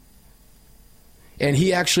lead. And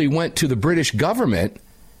he actually went to the British government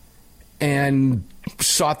and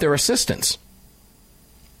sought their assistance.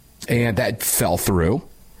 And that fell through.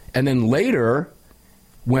 And then later,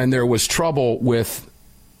 when there was trouble with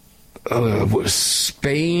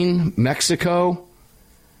Spain, Mexico,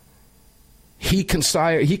 he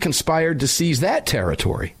conspired to seize that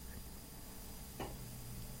territory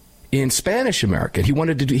in Spanish America. He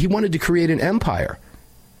wanted to create an empire.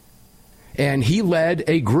 And he led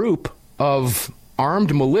a group of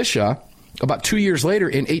armed militia about 2 years later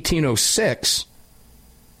in 1806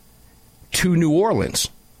 to New Orleans.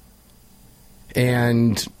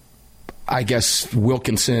 And I guess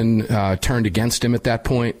Wilkinson turned against him at that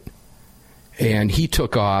point, and he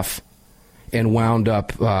took off and wound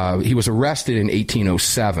up, he was arrested in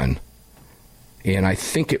 1807, and I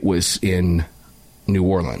think it was in New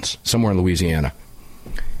Orleans, somewhere in Louisiana.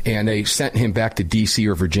 And they sent him back to D.C.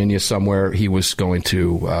 or Virginia somewhere. He was going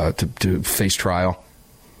to face trial.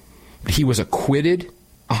 He was acquitted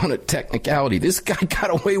on a technicality. This guy got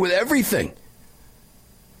away with everything.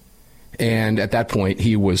 And at that point,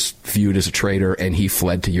 he was viewed as a traitor, and he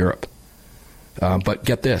fled to Europe. But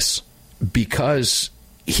get this. Because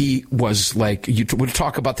he was like, you would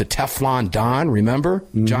talk about the Teflon Don, remember?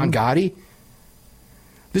 Mm-hmm. John Gotti?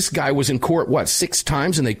 This guy was in court, 6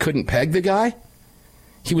 times, and they couldn't peg the guy?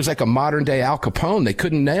 He was like a modern-day Al Capone. They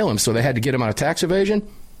couldn't nail him, so they had to get him on a tax evasion.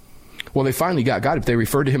 Well, they finally got it. They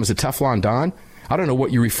referred to him as a Teflon Don. I don't know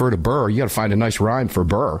what you refer to Burr. You got to find a nice rhyme for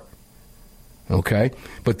Burr. Okay?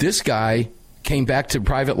 But this guy came back to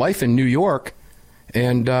private life in New York,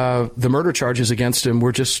 and the murder charges against him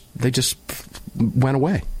they just went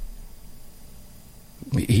away.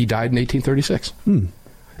 He died in 1836.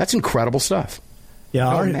 That's incredible stuff. Yeah.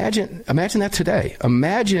 Now, imagine that today.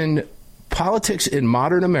 Imagine politics in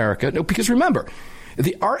modern America, because remember,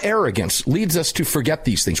 our arrogance leads us to forget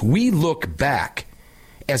these things. We look back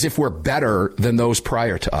as if we're better than those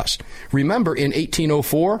prior to us. Remember, in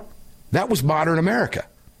 1804, that was modern America.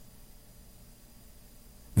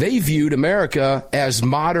 They viewed America as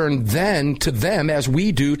modern then to them as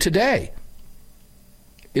we do today.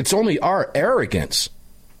 It's only our arrogance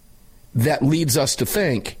that leads us to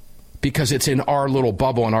think, because it's in our little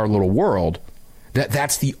bubble, in our little world,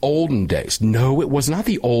 that's the olden days. No, it was not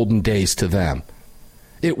the olden days to them.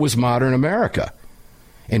 It was modern America.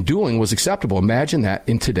 And dueling was acceptable. Imagine that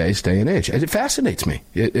in today's day and age. And it fascinates me.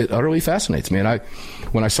 It utterly fascinates me. And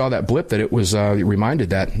when I saw that blip that it was reminded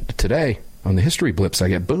that today on the history blips, I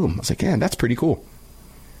get boom. I was like, man, that's pretty cool.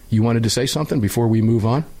 You wanted to say something before we move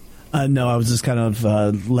on? No, I was just kind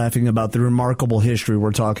of laughing about the remarkable history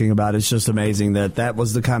we're talking about. It's just amazing that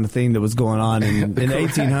was the kind of thing that was going on in the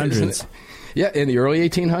 1800s. Yeah, in the early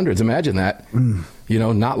 1800s. Imagine that.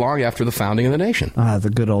 Not long after the founding of the nation. Ah, the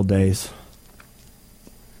good old days.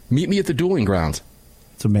 Meet me at the dueling grounds.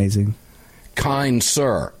 It's amazing. Kind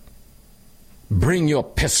sir, bring your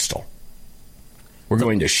pistol. We're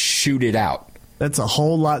going to shoot it out. That's a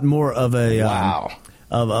whole lot more of a wow.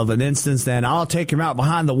 Of an instance than I'll take him out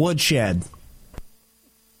behind the woodshed.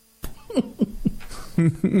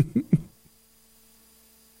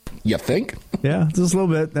 You think? Yeah, just a little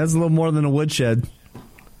bit. That's a little more than a woodshed.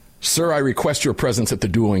 Sir, I request your presence at the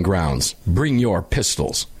dueling grounds. Bring your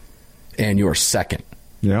pistols and your second.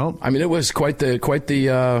 Yeah. I mean, it was quite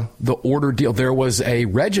the order deal. There was a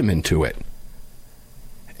regimen to it.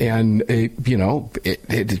 And, I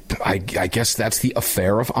guess that's the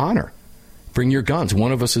affair of honor. Bring your guns.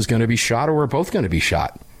 One of us is going to be shot or we're both going to be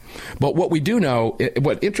shot. But what we do know,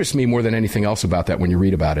 what interests me more than anything else about that when you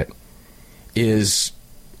read about it, is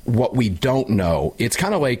what we don't know. It's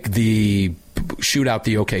kind of like the shootout,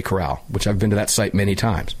 the OK Corral, which I've been to that site many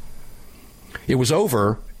times. It was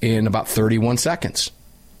over in about 31 seconds.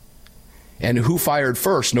 And who fired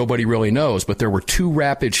first, nobody really knows, but there were 2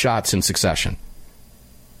 rapid shots in succession.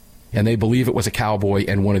 And they believe it was a cowboy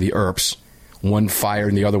and one of the Earps. One fired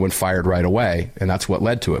and the other one fired right away, and that's what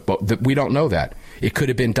led to it. But we don't know that. It could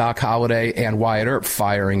have been Doc Holliday and Wyatt Earp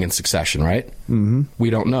firing in succession, right? Mm-hmm.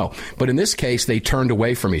 We don't know. But in this case, they turned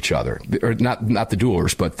away from each other. Or not the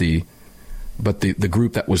duelers, but the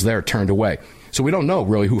group that was there turned away. So we don't know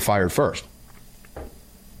really who fired first.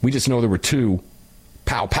 We just know there were 2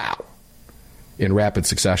 pow-pow in rapid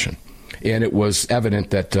succession. And it was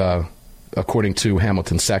evident that, according to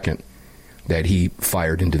Hamilton's second, that he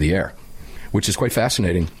fired into the air, which is quite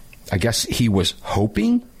fascinating. I guess he was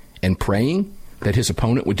hoping and praying that his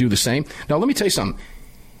opponent would do the same. Now, let me tell you something.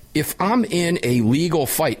 If I'm in a legal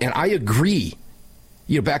fight, and I agree,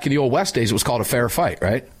 back in the old West days, it was called a fair fight,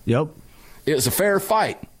 right? Yep. It was a fair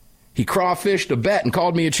fight. He crawfished a bet and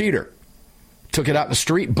called me a cheater. Took it out in the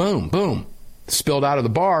street, boom, boom. Spilled out of the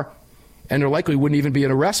bar, and there likely wouldn't even be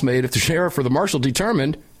an arrest made if the sheriff or the marshal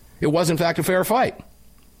determined it was, in fact, a fair fight.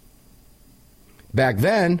 Back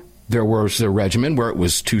then, there was a regimen where it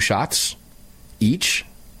was 2 shots each.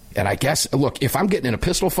 And I guess, look, if I'm getting in a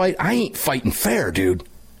pistol fight, I ain't fighting fair, dude.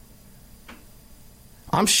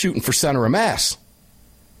 I'm shooting for center of mass.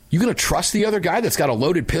 You going to trust the other guy that's got a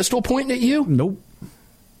loaded pistol pointing at you? Nope.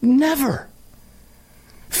 Never.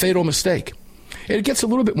 Fatal mistake. It gets a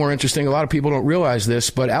little bit more interesting. A lot of people don't realize this,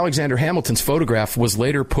 but Alexander Hamilton's photograph was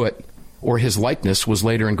later put, or his likeness was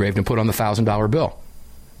later engraved and put on the $1,000 bill.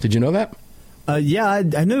 Did you know that? Yeah,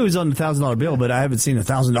 I knew it was on the $1,000 bill, but I haven't seen a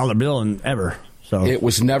 $1,000 bill in ever. So it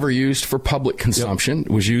was never used for public consumption. Yep.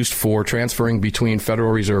 It was used for transferring between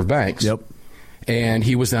Federal Reserve banks. Yep. And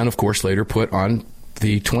he was then, of course, later put on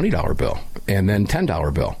the $20 bill and then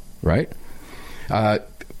 $10 bill, right?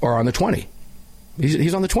 Or on the 20.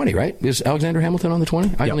 He's on the 20, right? Is Alexander Hamilton on the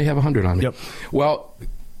 20? I only have 100 on me. Yep. Well,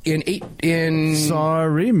 sorry,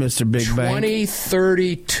 Mr. Big Bang.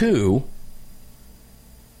 2032,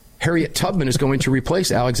 Harriet Tubman is going to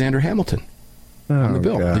replace Alexander Hamilton on the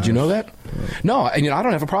bill. Gosh. Did you know that? No, and I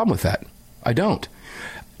don't have a problem with that. I don't.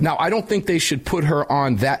 Now, I don't think they should put her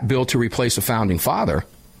on that bill to replace a founding father.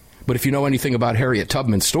 But if you know anything about Harriet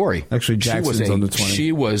Tubman's story, actually, Jackson's on the 20.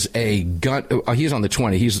 She was a gun. He's on the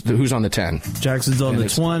 20. Who's on the 10? Jackson's on the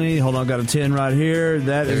 20. Hold on, got a 10 right here.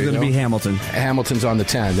 That is going to be Hamilton. Hamilton's on the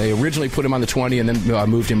 10. They originally put him on the 20 and then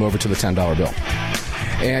moved him over to the $10 bill.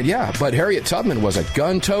 And yeah, but Harriet Tubman was a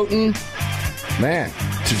gun-toting man.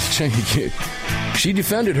 She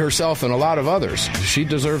defended herself and a lot of others. She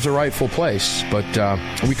deserves a rightful place. But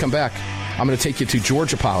when we come back, I'm going to take you to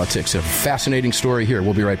Georgia politics. A fascinating story here.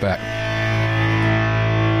 We'll be right back.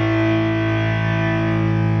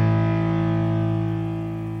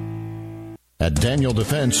 At Daniel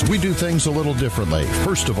Defense, we do things a little differently.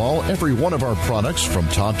 First of all, every one of our products, from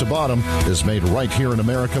top to bottom, is made right here in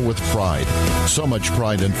America with pride. So much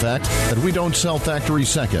pride, in fact, that we don't sell factory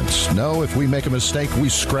seconds. No, if we make a mistake, we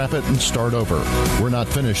scrap it and start over. We're not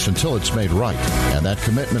finished until it's made right. And that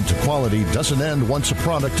commitment to quality doesn't end once a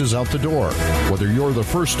product is out the door. Whether you're the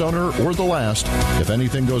first owner or the last, if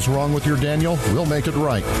anything goes wrong with your Daniel, we'll make it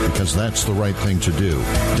right, because that's the right thing to do.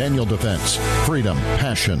 Daniel Defense. Freedom,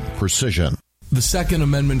 passion, precision. The Second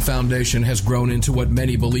Amendment Foundation has grown into what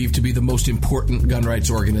many believe to be the most important gun rights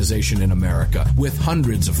organization in America. With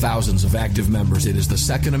hundreds of thousands of active members, it is the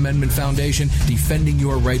Second Amendment Foundation defending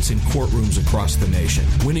your rights in courtrooms across the nation.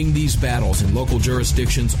 Winning these battles in local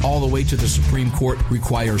jurisdictions all the way to the Supreme Court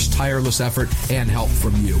requires tireless effort and help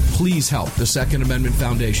from you. Please help the Second Amendment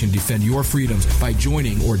Foundation defend your freedoms by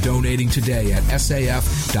joining or donating today at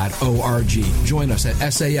saf.org. Join us at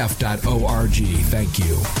saf.org. Thank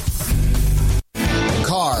you.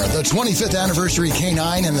 Car, the 25th anniversary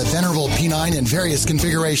K9 and the venerable P9 in various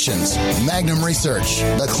configurations. Magnum Research,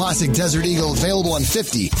 the classic Desert Eagle available in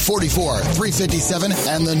 50, 44, 357,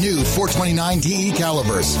 and the new 429 DE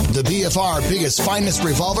calibers. The BFR biggest, finest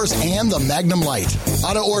revolvers and the Magnum Light.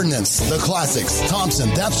 Auto Ordnance, the classics. Thompson,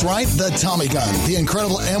 that's right, the Tommy gun, the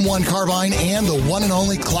incredible M1 carbine, and the one and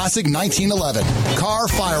only classic 1911. Car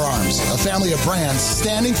Firearms, a family of brands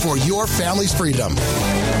standing for your family's freedom.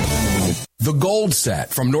 The Gold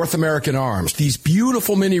Set from North American Arms. These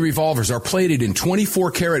beautiful mini revolvers are plated in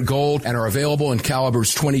 24-karat gold and are available in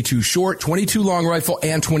calibers 22 short, 22 long rifle,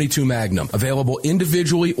 and 22 magnum. Available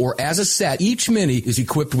individually or as a set, each mini is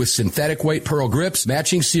equipped with synthetic white pearl grips,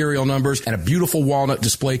 matching serial numbers, and a beautiful walnut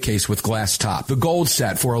display case with glass top. The Gold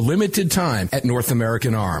Set for a limited time at North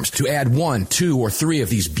American Arms. To add 1, 2, or 3 of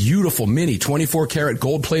these beautiful mini 24-karat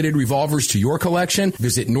gold-plated revolvers to your collection,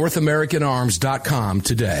 visit NorthAmericanArms.com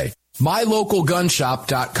today.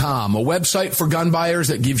 MyLocalGunShop.com, a website for gun buyers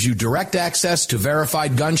that gives you direct access to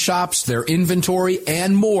verified gun shops, their inventory,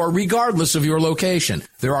 and more, regardless of your location.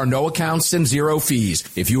 There are no accounts and zero fees.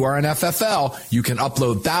 If you are an FFL, you can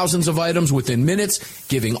upload thousands of items within minutes,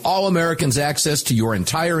 giving all Americans access to your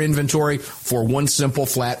entire inventory for one simple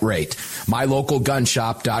flat rate.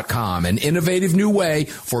 MyLocalGunShop.com, an innovative new way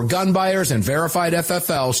for gun buyers and verified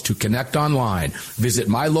FFLs to connect online. Visit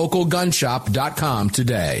MyLocalGunShop.com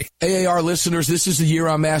today. AAR listeners, this is the year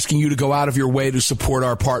I'm asking you to go out of your way to support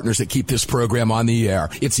our partners that keep this program on the air.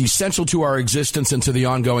 It's essential to our existence and to the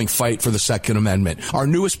ongoing fight for the Second Amendment. Our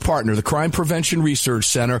newest partner, the Crime Prevention Research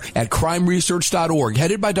Center at crimeresearch.org,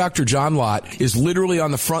 headed by Dr. John Lott, is literally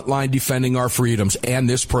on the front line defending our freedoms and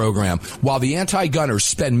this program. While the anti-gunners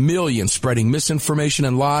spend millions spreading misinformation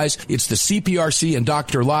and lies, it's the CPRC and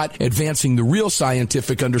Dr. Lott advancing the real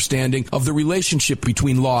scientific understanding of the relationship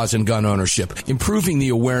between laws and gun ownership, improving the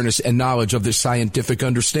awareness and knowledge of this scientific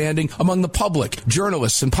understanding among the public,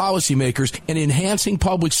 journalists, and policymakers, and enhancing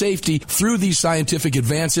public safety through these scientific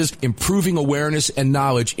advances, improving awareness and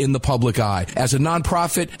knowledge in the public eye. As a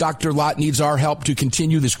nonprofit, Dr. Lott needs our help to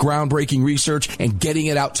continue this groundbreaking research and getting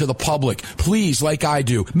it out to the public. Please, like I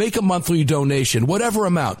do, make a monthly donation, whatever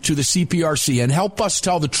amount, to the CPRC and help us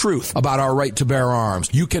tell the truth about our right to bear arms.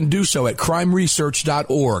 You can do so at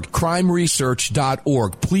crimeresearch.org.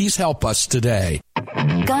 crimeresearch.org. Please help us today.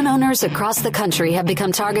 Gun owners across the country have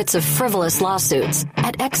become targets of frivolous lawsuits.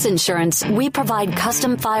 At X Insurance, we provide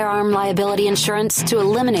custom firearm liability insurance to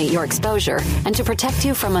eliminate your exposure and to protect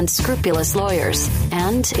you from unscrupulous lawyers.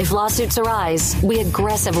 And if lawsuits arise, we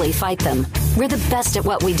aggressively fight them. We're the best at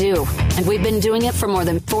what we do, and we've been doing it for more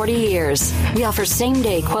than 40 years. We offer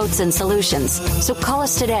same-day quotes and solutions. So call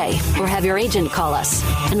us today or have your agent call us,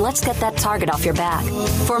 and let's get that target off your back.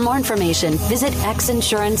 For more information, visit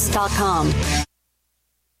xinsurance.com.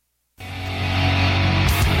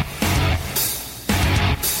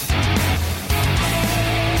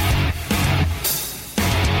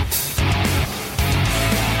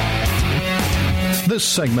 This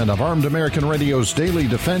segment of Armed American Radio's Daily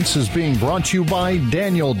Defense is being brought to you by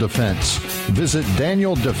Daniel Defense. Visit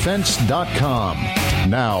DanielDefense.com.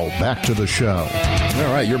 Now, back to the show.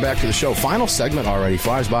 All right, you're back to the show. Final segment already.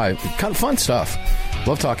 Flies by. Kind of fun stuff.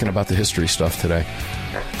 Love talking about the history stuff today.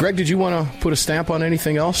 Greg, did you want to put a stamp on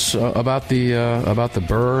anything else about the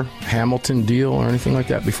Burr-Hamilton deal or anything like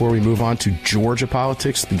that before we move on to Georgia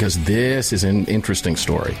politics? Because this is an interesting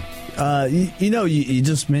story. You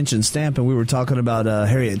just mentioned stamp, and we were talking about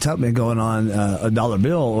Harriet Tubman going on a dollar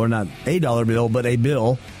bill, or not a dollar bill, but a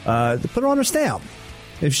bill, to put her on a stamp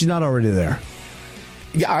if she's not already there.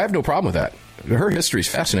 Yeah, I have no problem with that. Her history is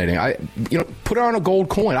fascinating. Put her on a gold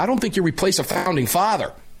coin. I don't think you replace a founding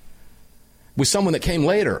father with someone that came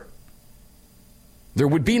later. There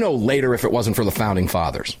would be no later if it wasn't for the founding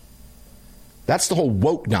fathers. That's the whole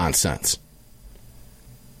woke nonsense.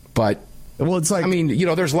 But well, it's like,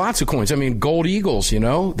 there's lots of coins. Gold eagles,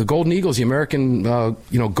 the golden eagles, the American,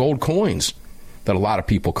 gold coins that a lot of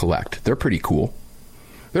people collect. They're pretty cool.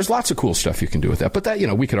 There's lots of cool stuff you can do with that. But that,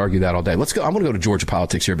 we could argue that all day. Let's go. I'm going to go to Georgia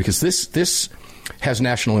politics here because this has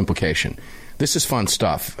national implication. This is fun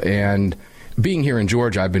stuff. And being here in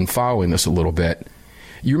Georgia, I've been following this a little bit.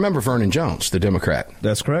 You remember Vernon Jones, the Democrat?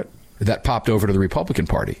 That's correct. that popped over to the Republican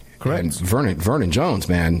Party. Correct. And Vernon Jones,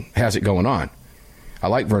 man, has it going on. I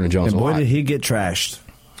like Vernon Jones a lot. And boy, did he get trashed.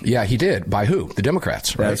 Yeah, he did. By who? The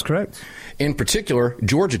Democrats, right? That's correct. In particular,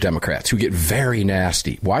 Georgia Democrats, who get very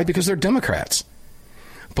nasty. Why? Because they're Democrats.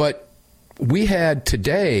 But we had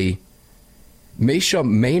today Maisha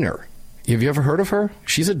Maynor. Have you ever heard of her?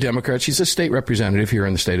 She's a Democrat. She's a state representative here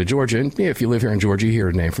in the state of Georgia. And if you live here in Georgia, you hear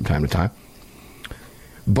her name from time to time.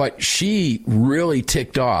 But she really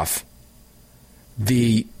ticked off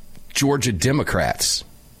the Georgia Democrats.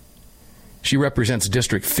 She represents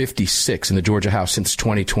District 56 in the Georgia House since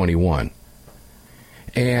 2021.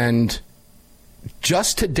 And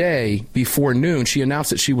just today, before noon, she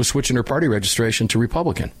announced that she was switching her party registration to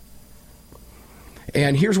Republican.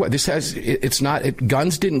 And here's what this has.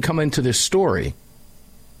 Guns didn't come into this story,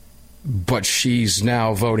 but she's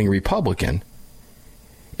now voting Republican.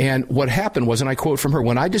 And what happened was, and I quote from her,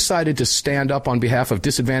 "When I decided to stand up on behalf of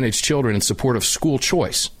disadvantaged children in support of school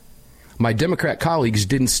choice, my Democrat colleagues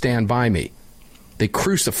didn't stand by me. They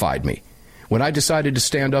crucified me. When I decided to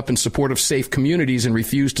stand up in support of safe communities and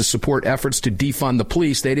refused to support efforts to defund the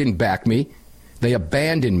police, they didn't back me. They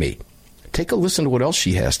abandoned me." Take a listen to what else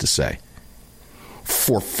she has to say.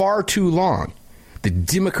 "For far too long, the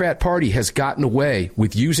Democrat Party has gotten away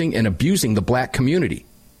with using and abusing the black community."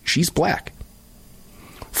 She's black.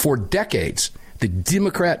 "For decades, the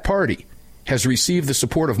Democrat Party has received the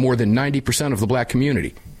support of more than 90% of the black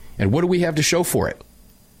community. And what do we have to show for it?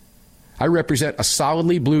 I represent a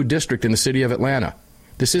solidly blue district in the city of Atlanta.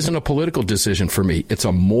 This isn't a political decision for me. It's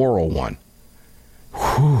a moral one."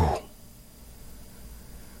 Whew.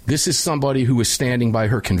 This is somebody who is standing by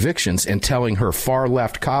her convictions and telling her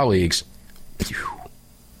far-left colleagues,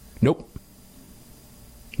 nope,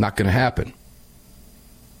 not going to happen.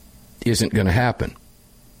 Isn't going to happen.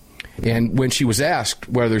 And when she was asked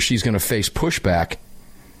whether she's going to face pushback,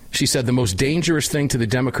 she said the most dangerous thing to the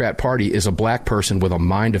Democrat Party is a black person with a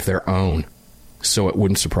mind of their own. So it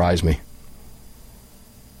wouldn't surprise me.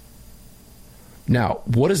 Now,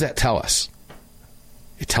 what does that tell us?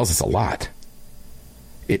 It tells us a lot.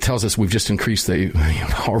 It tells us we've just increased the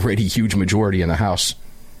already huge majority in the House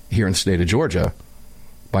here in the state of Georgia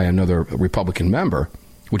by another Republican member,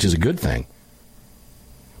 which is a good thing.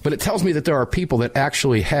 But it tells me that there are people that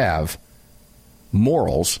actually have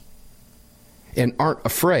morals and aren't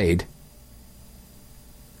afraid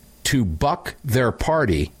to buck their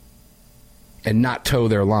party and not toe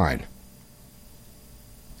their line.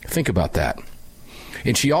 Think about that.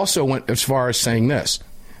 And she also went as far as saying this: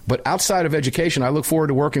 "But outside of education, I look forward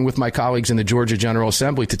to working with my colleagues in the Georgia General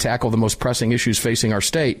Assembly to tackle the most pressing issues facing our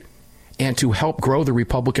state and to help grow the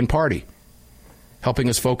Republican Party, helping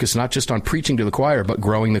us focus not just on preaching to the choir, but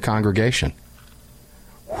growing the congregation."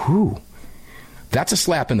 Whew. That's a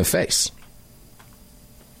slap in the face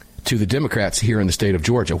to the Democrats here in the state of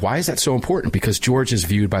Georgia. Why is that so important? Because Georgia is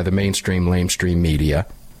viewed by the mainstream, lamestream media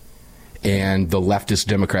and the leftist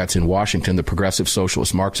Democrats in Washington, the progressive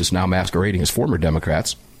socialist Marxists now masquerading as former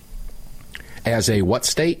Democrats, as a what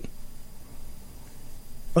state?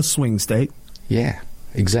 A swing state. Yeah,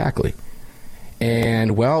 exactly.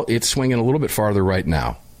 And, well, it's swinging a little bit farther right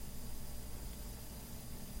now.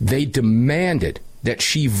 They demanded that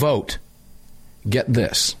she vote. Get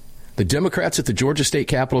this. The Democrats at the Georgia State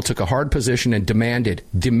Capitol took a hard position and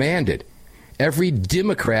demanded every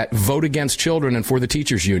Democrat vote against children and for the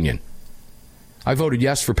teachers union. I voted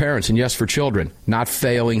yes for parents and yes for children, not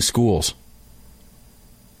failing schools.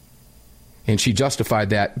 And she justified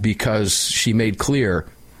that because she made clear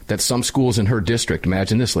that some schools in her district,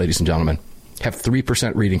 imagine this, ladies and gentlemen, have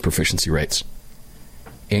 3% reading proficiency rates.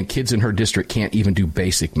 And kids in her district can't even do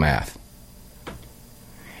basic math.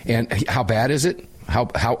 And how bad is it?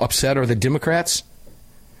 How upset are the Democrats?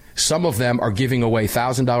 Some of them are giving away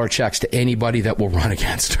 $1,000 checks to anybody that will run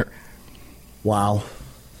against her. Wow.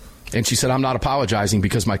 And she said, "I'm not apologizing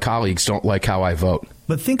because my colleagues don't like how I vote."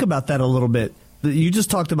 But think about that a little bit. You just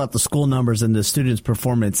talked about the school numbers and the students'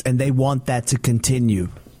 performance, and they want that to continue,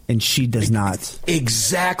 and she does not.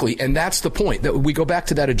 Exactly, and that's the point. That we go back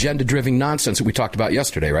to that agenda-driven nonsense that we talked about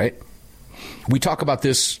yesterday, right? We talk about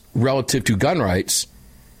this relative to gun rights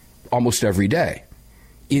almost every day.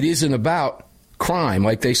 It isn't about crime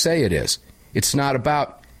like they say it is. It's not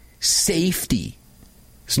about safety.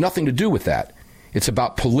 It's nothing to do with that. It's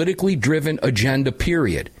about politically driven agenda,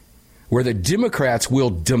 period, where the Democrats will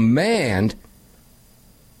demand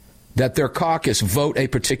that their caucus vote a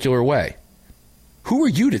particular way. Who are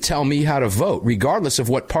you to tell me how to vote, regardless of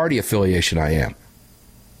what party affiliation I am?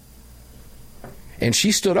 And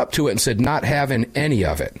she stood up to it and said, not having any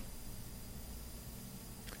of it.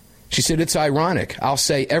 She said, it's ironic. I'll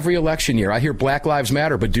say every election year, I hear Black Lives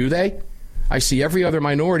Matter, but do they? I see every other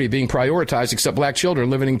minority being prioritized except black children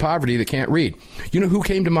living in poverty that can't read. You know who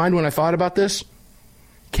came to mind when I thought about this?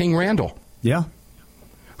 King Randall. Yeah.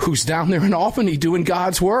 Who's down there in Albany doing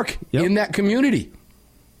God's work in that community.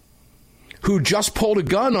 Who just pulled a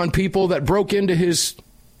gun on people that broke into his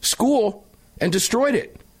school and destroyed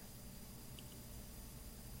it.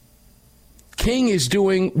 King is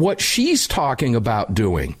doing what she's talking about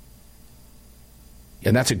doing.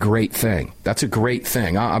 And that's a great thing. That's a great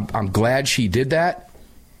thing. I'm glad she did that.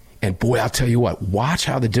 And boy, I'll tell you what, watch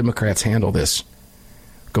how the Democrats handle this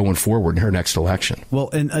going forward in her next election. Well,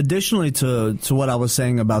 and additionally to what I was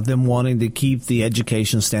saying about them wanting to keep the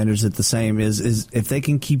education standards at the same is if they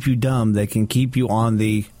can keep you dumb, they can keep you on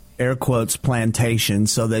the air quotes plantation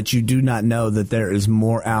so that you do not know that there is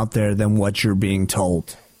more out there than what you're being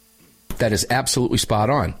told. That is absolutely spot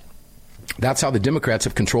on. That's how the Democrats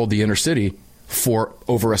have controlled the inner city for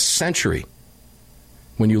over a century.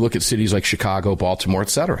 When you look at cities like Chicago, Baltimore,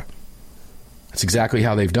 etc. That's exactly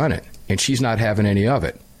how they've done it. And she's not having any of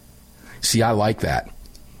it. See, I like that.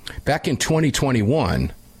 Back in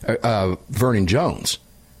 2021, Vernon Jones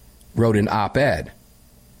wrote an op-ed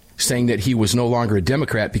saying that he was no longer a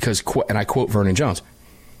Democrat because, and I quote Vernon Jones,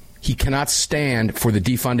 he cannot stand for the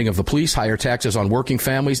defunding of the police, higher taxes on working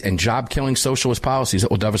families, and job-killing socialist policies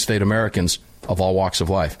that will devastate Americans of all walks of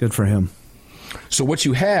life. Good for him. So what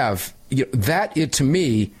you have, to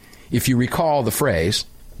me, if you recall the phrase,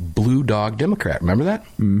 blue dog Democrat. Remember that?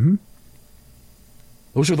 Mm-hmm.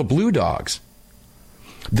 Those are the blue dogs.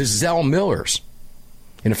 The Zell Millers.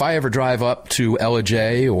 And if I ever drive up to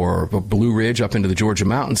Ellijay or Blue Ridge up into the Georgia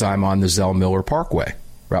mountains, I'm on the Zell Miller Parkway.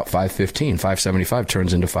 Route 515, 575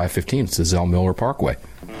 turns into 515. It's the Zell Miller Parkway.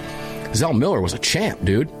 Zell Miller was a champ,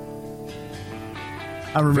 dude.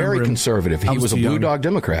 I remember very him. Conservative. He was a blue dog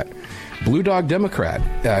Democrat. Blue dog Democrat.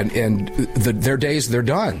 And their days, they're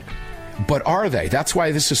done. But are they? That's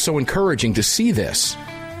why this is so encouraging to see this.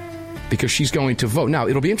 Because she's going to vote. Now,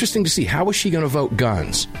 it'll be interesting to see, how is she going to vote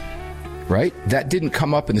guns? Right? That didn't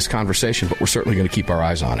come up in this conversation, but we're certainly going to keep our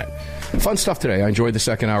eyes on it. Fun stuff today. I enjoyed the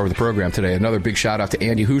second hour of the program today. Another big shout out to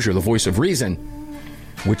Andy Hoosier, the voice of reason.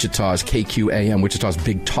 Wichita's KQAM, Wichita's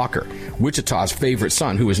big talker. Wichita's favorite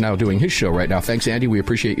son, who is now doing his show right now. Thanks, Andy. We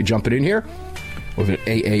appreciate you jumping in here with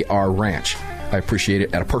an AAR Ranch. I appreciate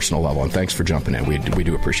it at a personal level, and thanks for jumping in. We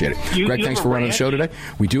do appreciate it. Greg, thanks for running the show today.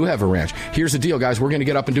 We do have a ranch. Here's the deal, guys. We're going to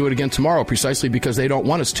get up and do it again tomorrow, precisely because they don't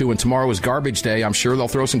want us to, and tomorrow is garbage day. I'm sure they'll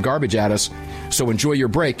throw some garbage at us. So enjoy your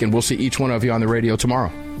break, and we'll see each one of you on the radio tomorrow.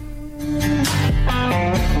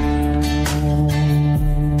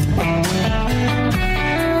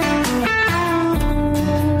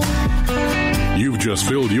 You've just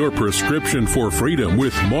filled your prescription for freedom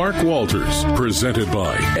with Mark Walters, presented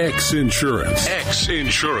by X Insurance. X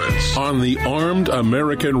Insurance on the Armed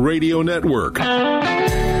American Radio Network.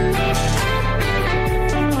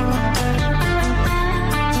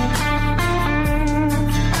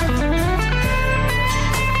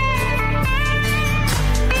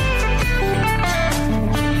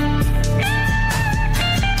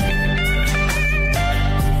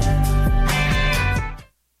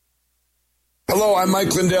 Hello, I'm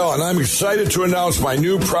Mike Lindell, and I'm excited to announce my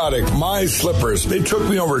new product, My Slippers. They took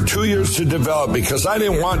me over 2 years to develop because I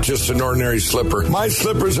didn't want just an ordinary slipper. My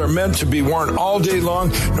slippers are meant to be worn all day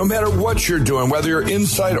long, no matter what you're doing, whether you're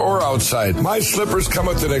inside or outside. My slippers come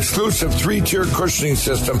with an exclusive 3-tier cushioning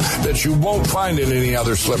system that you won't find in any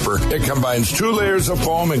other slipper. It combines 2 layers of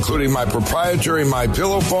foam, including my proprietary My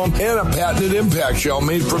Pillow foam and a patented impact gel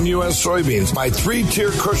made from U.S. soybeans. My 3-tier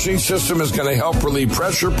cushioning system is going to help relieve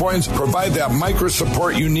pressure points, provide that micro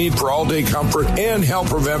support you need for all-day comfort, and help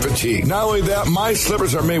prevent fatigue. Not only that, my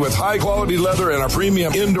slippers are made with high-quality leather and a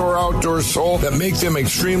premium indoor-outdoor sole that make them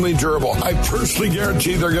extremely durable. I personally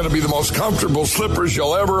guarantee they're going to be the most comfortable slippers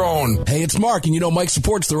you'll ever own. Hey, it's Mark, and you know Mike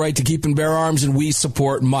supports the right to keep and bear arms, and we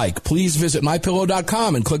support Mike. Please visit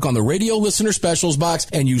MyPillow.com and click on the radio listener specials box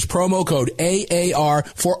and use promo code AAR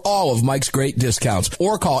for all of Mike's great discounts.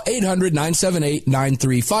 Or call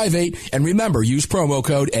 800-978-9358, and remember, use promo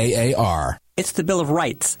code AAR. It's the Bill of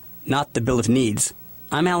Rights, not the Bill of Needs.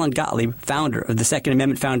 I'm Alan Gottlieb, founder of the Second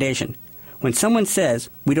Amendment Foundation. When someone says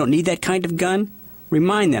we don't need that kind of gun,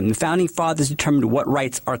 remind them the Founding Fathers determined what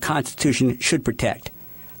rights our Constitution should protect.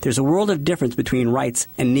 There's a world of difference between rights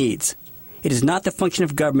and needs. It is not the function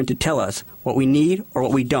of government to tell us what we need or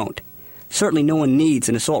what we don't. Certainly no one needs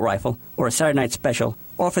an assault rifle or a Saturday Night Special,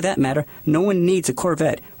 or for that matter, no one needs a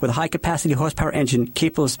Corvette with a high-capacity horsepower engine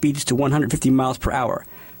capable of speeds to 150 miles per hour.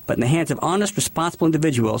 But in the hands of honest, responsible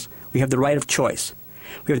individuals, we have the right of choice.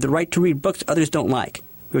 We have the right to read books others don't like.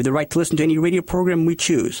 We have the right to listen to any radio program we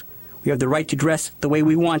choose. We have the right to dress the way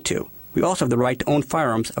we want to. We also have the right to own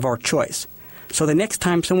firearms of our choice. So the next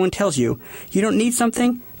time someone tells you you don't need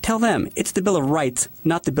something, tell them it's the Bill of Rights,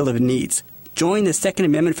 not the Bill of Needs. Join the Second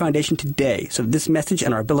Amendment Foundation today so that this message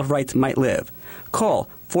and our Bill of Rights might live. Call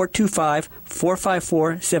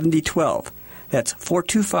 425-454-7012. That's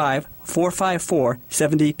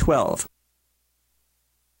 425-454-7012.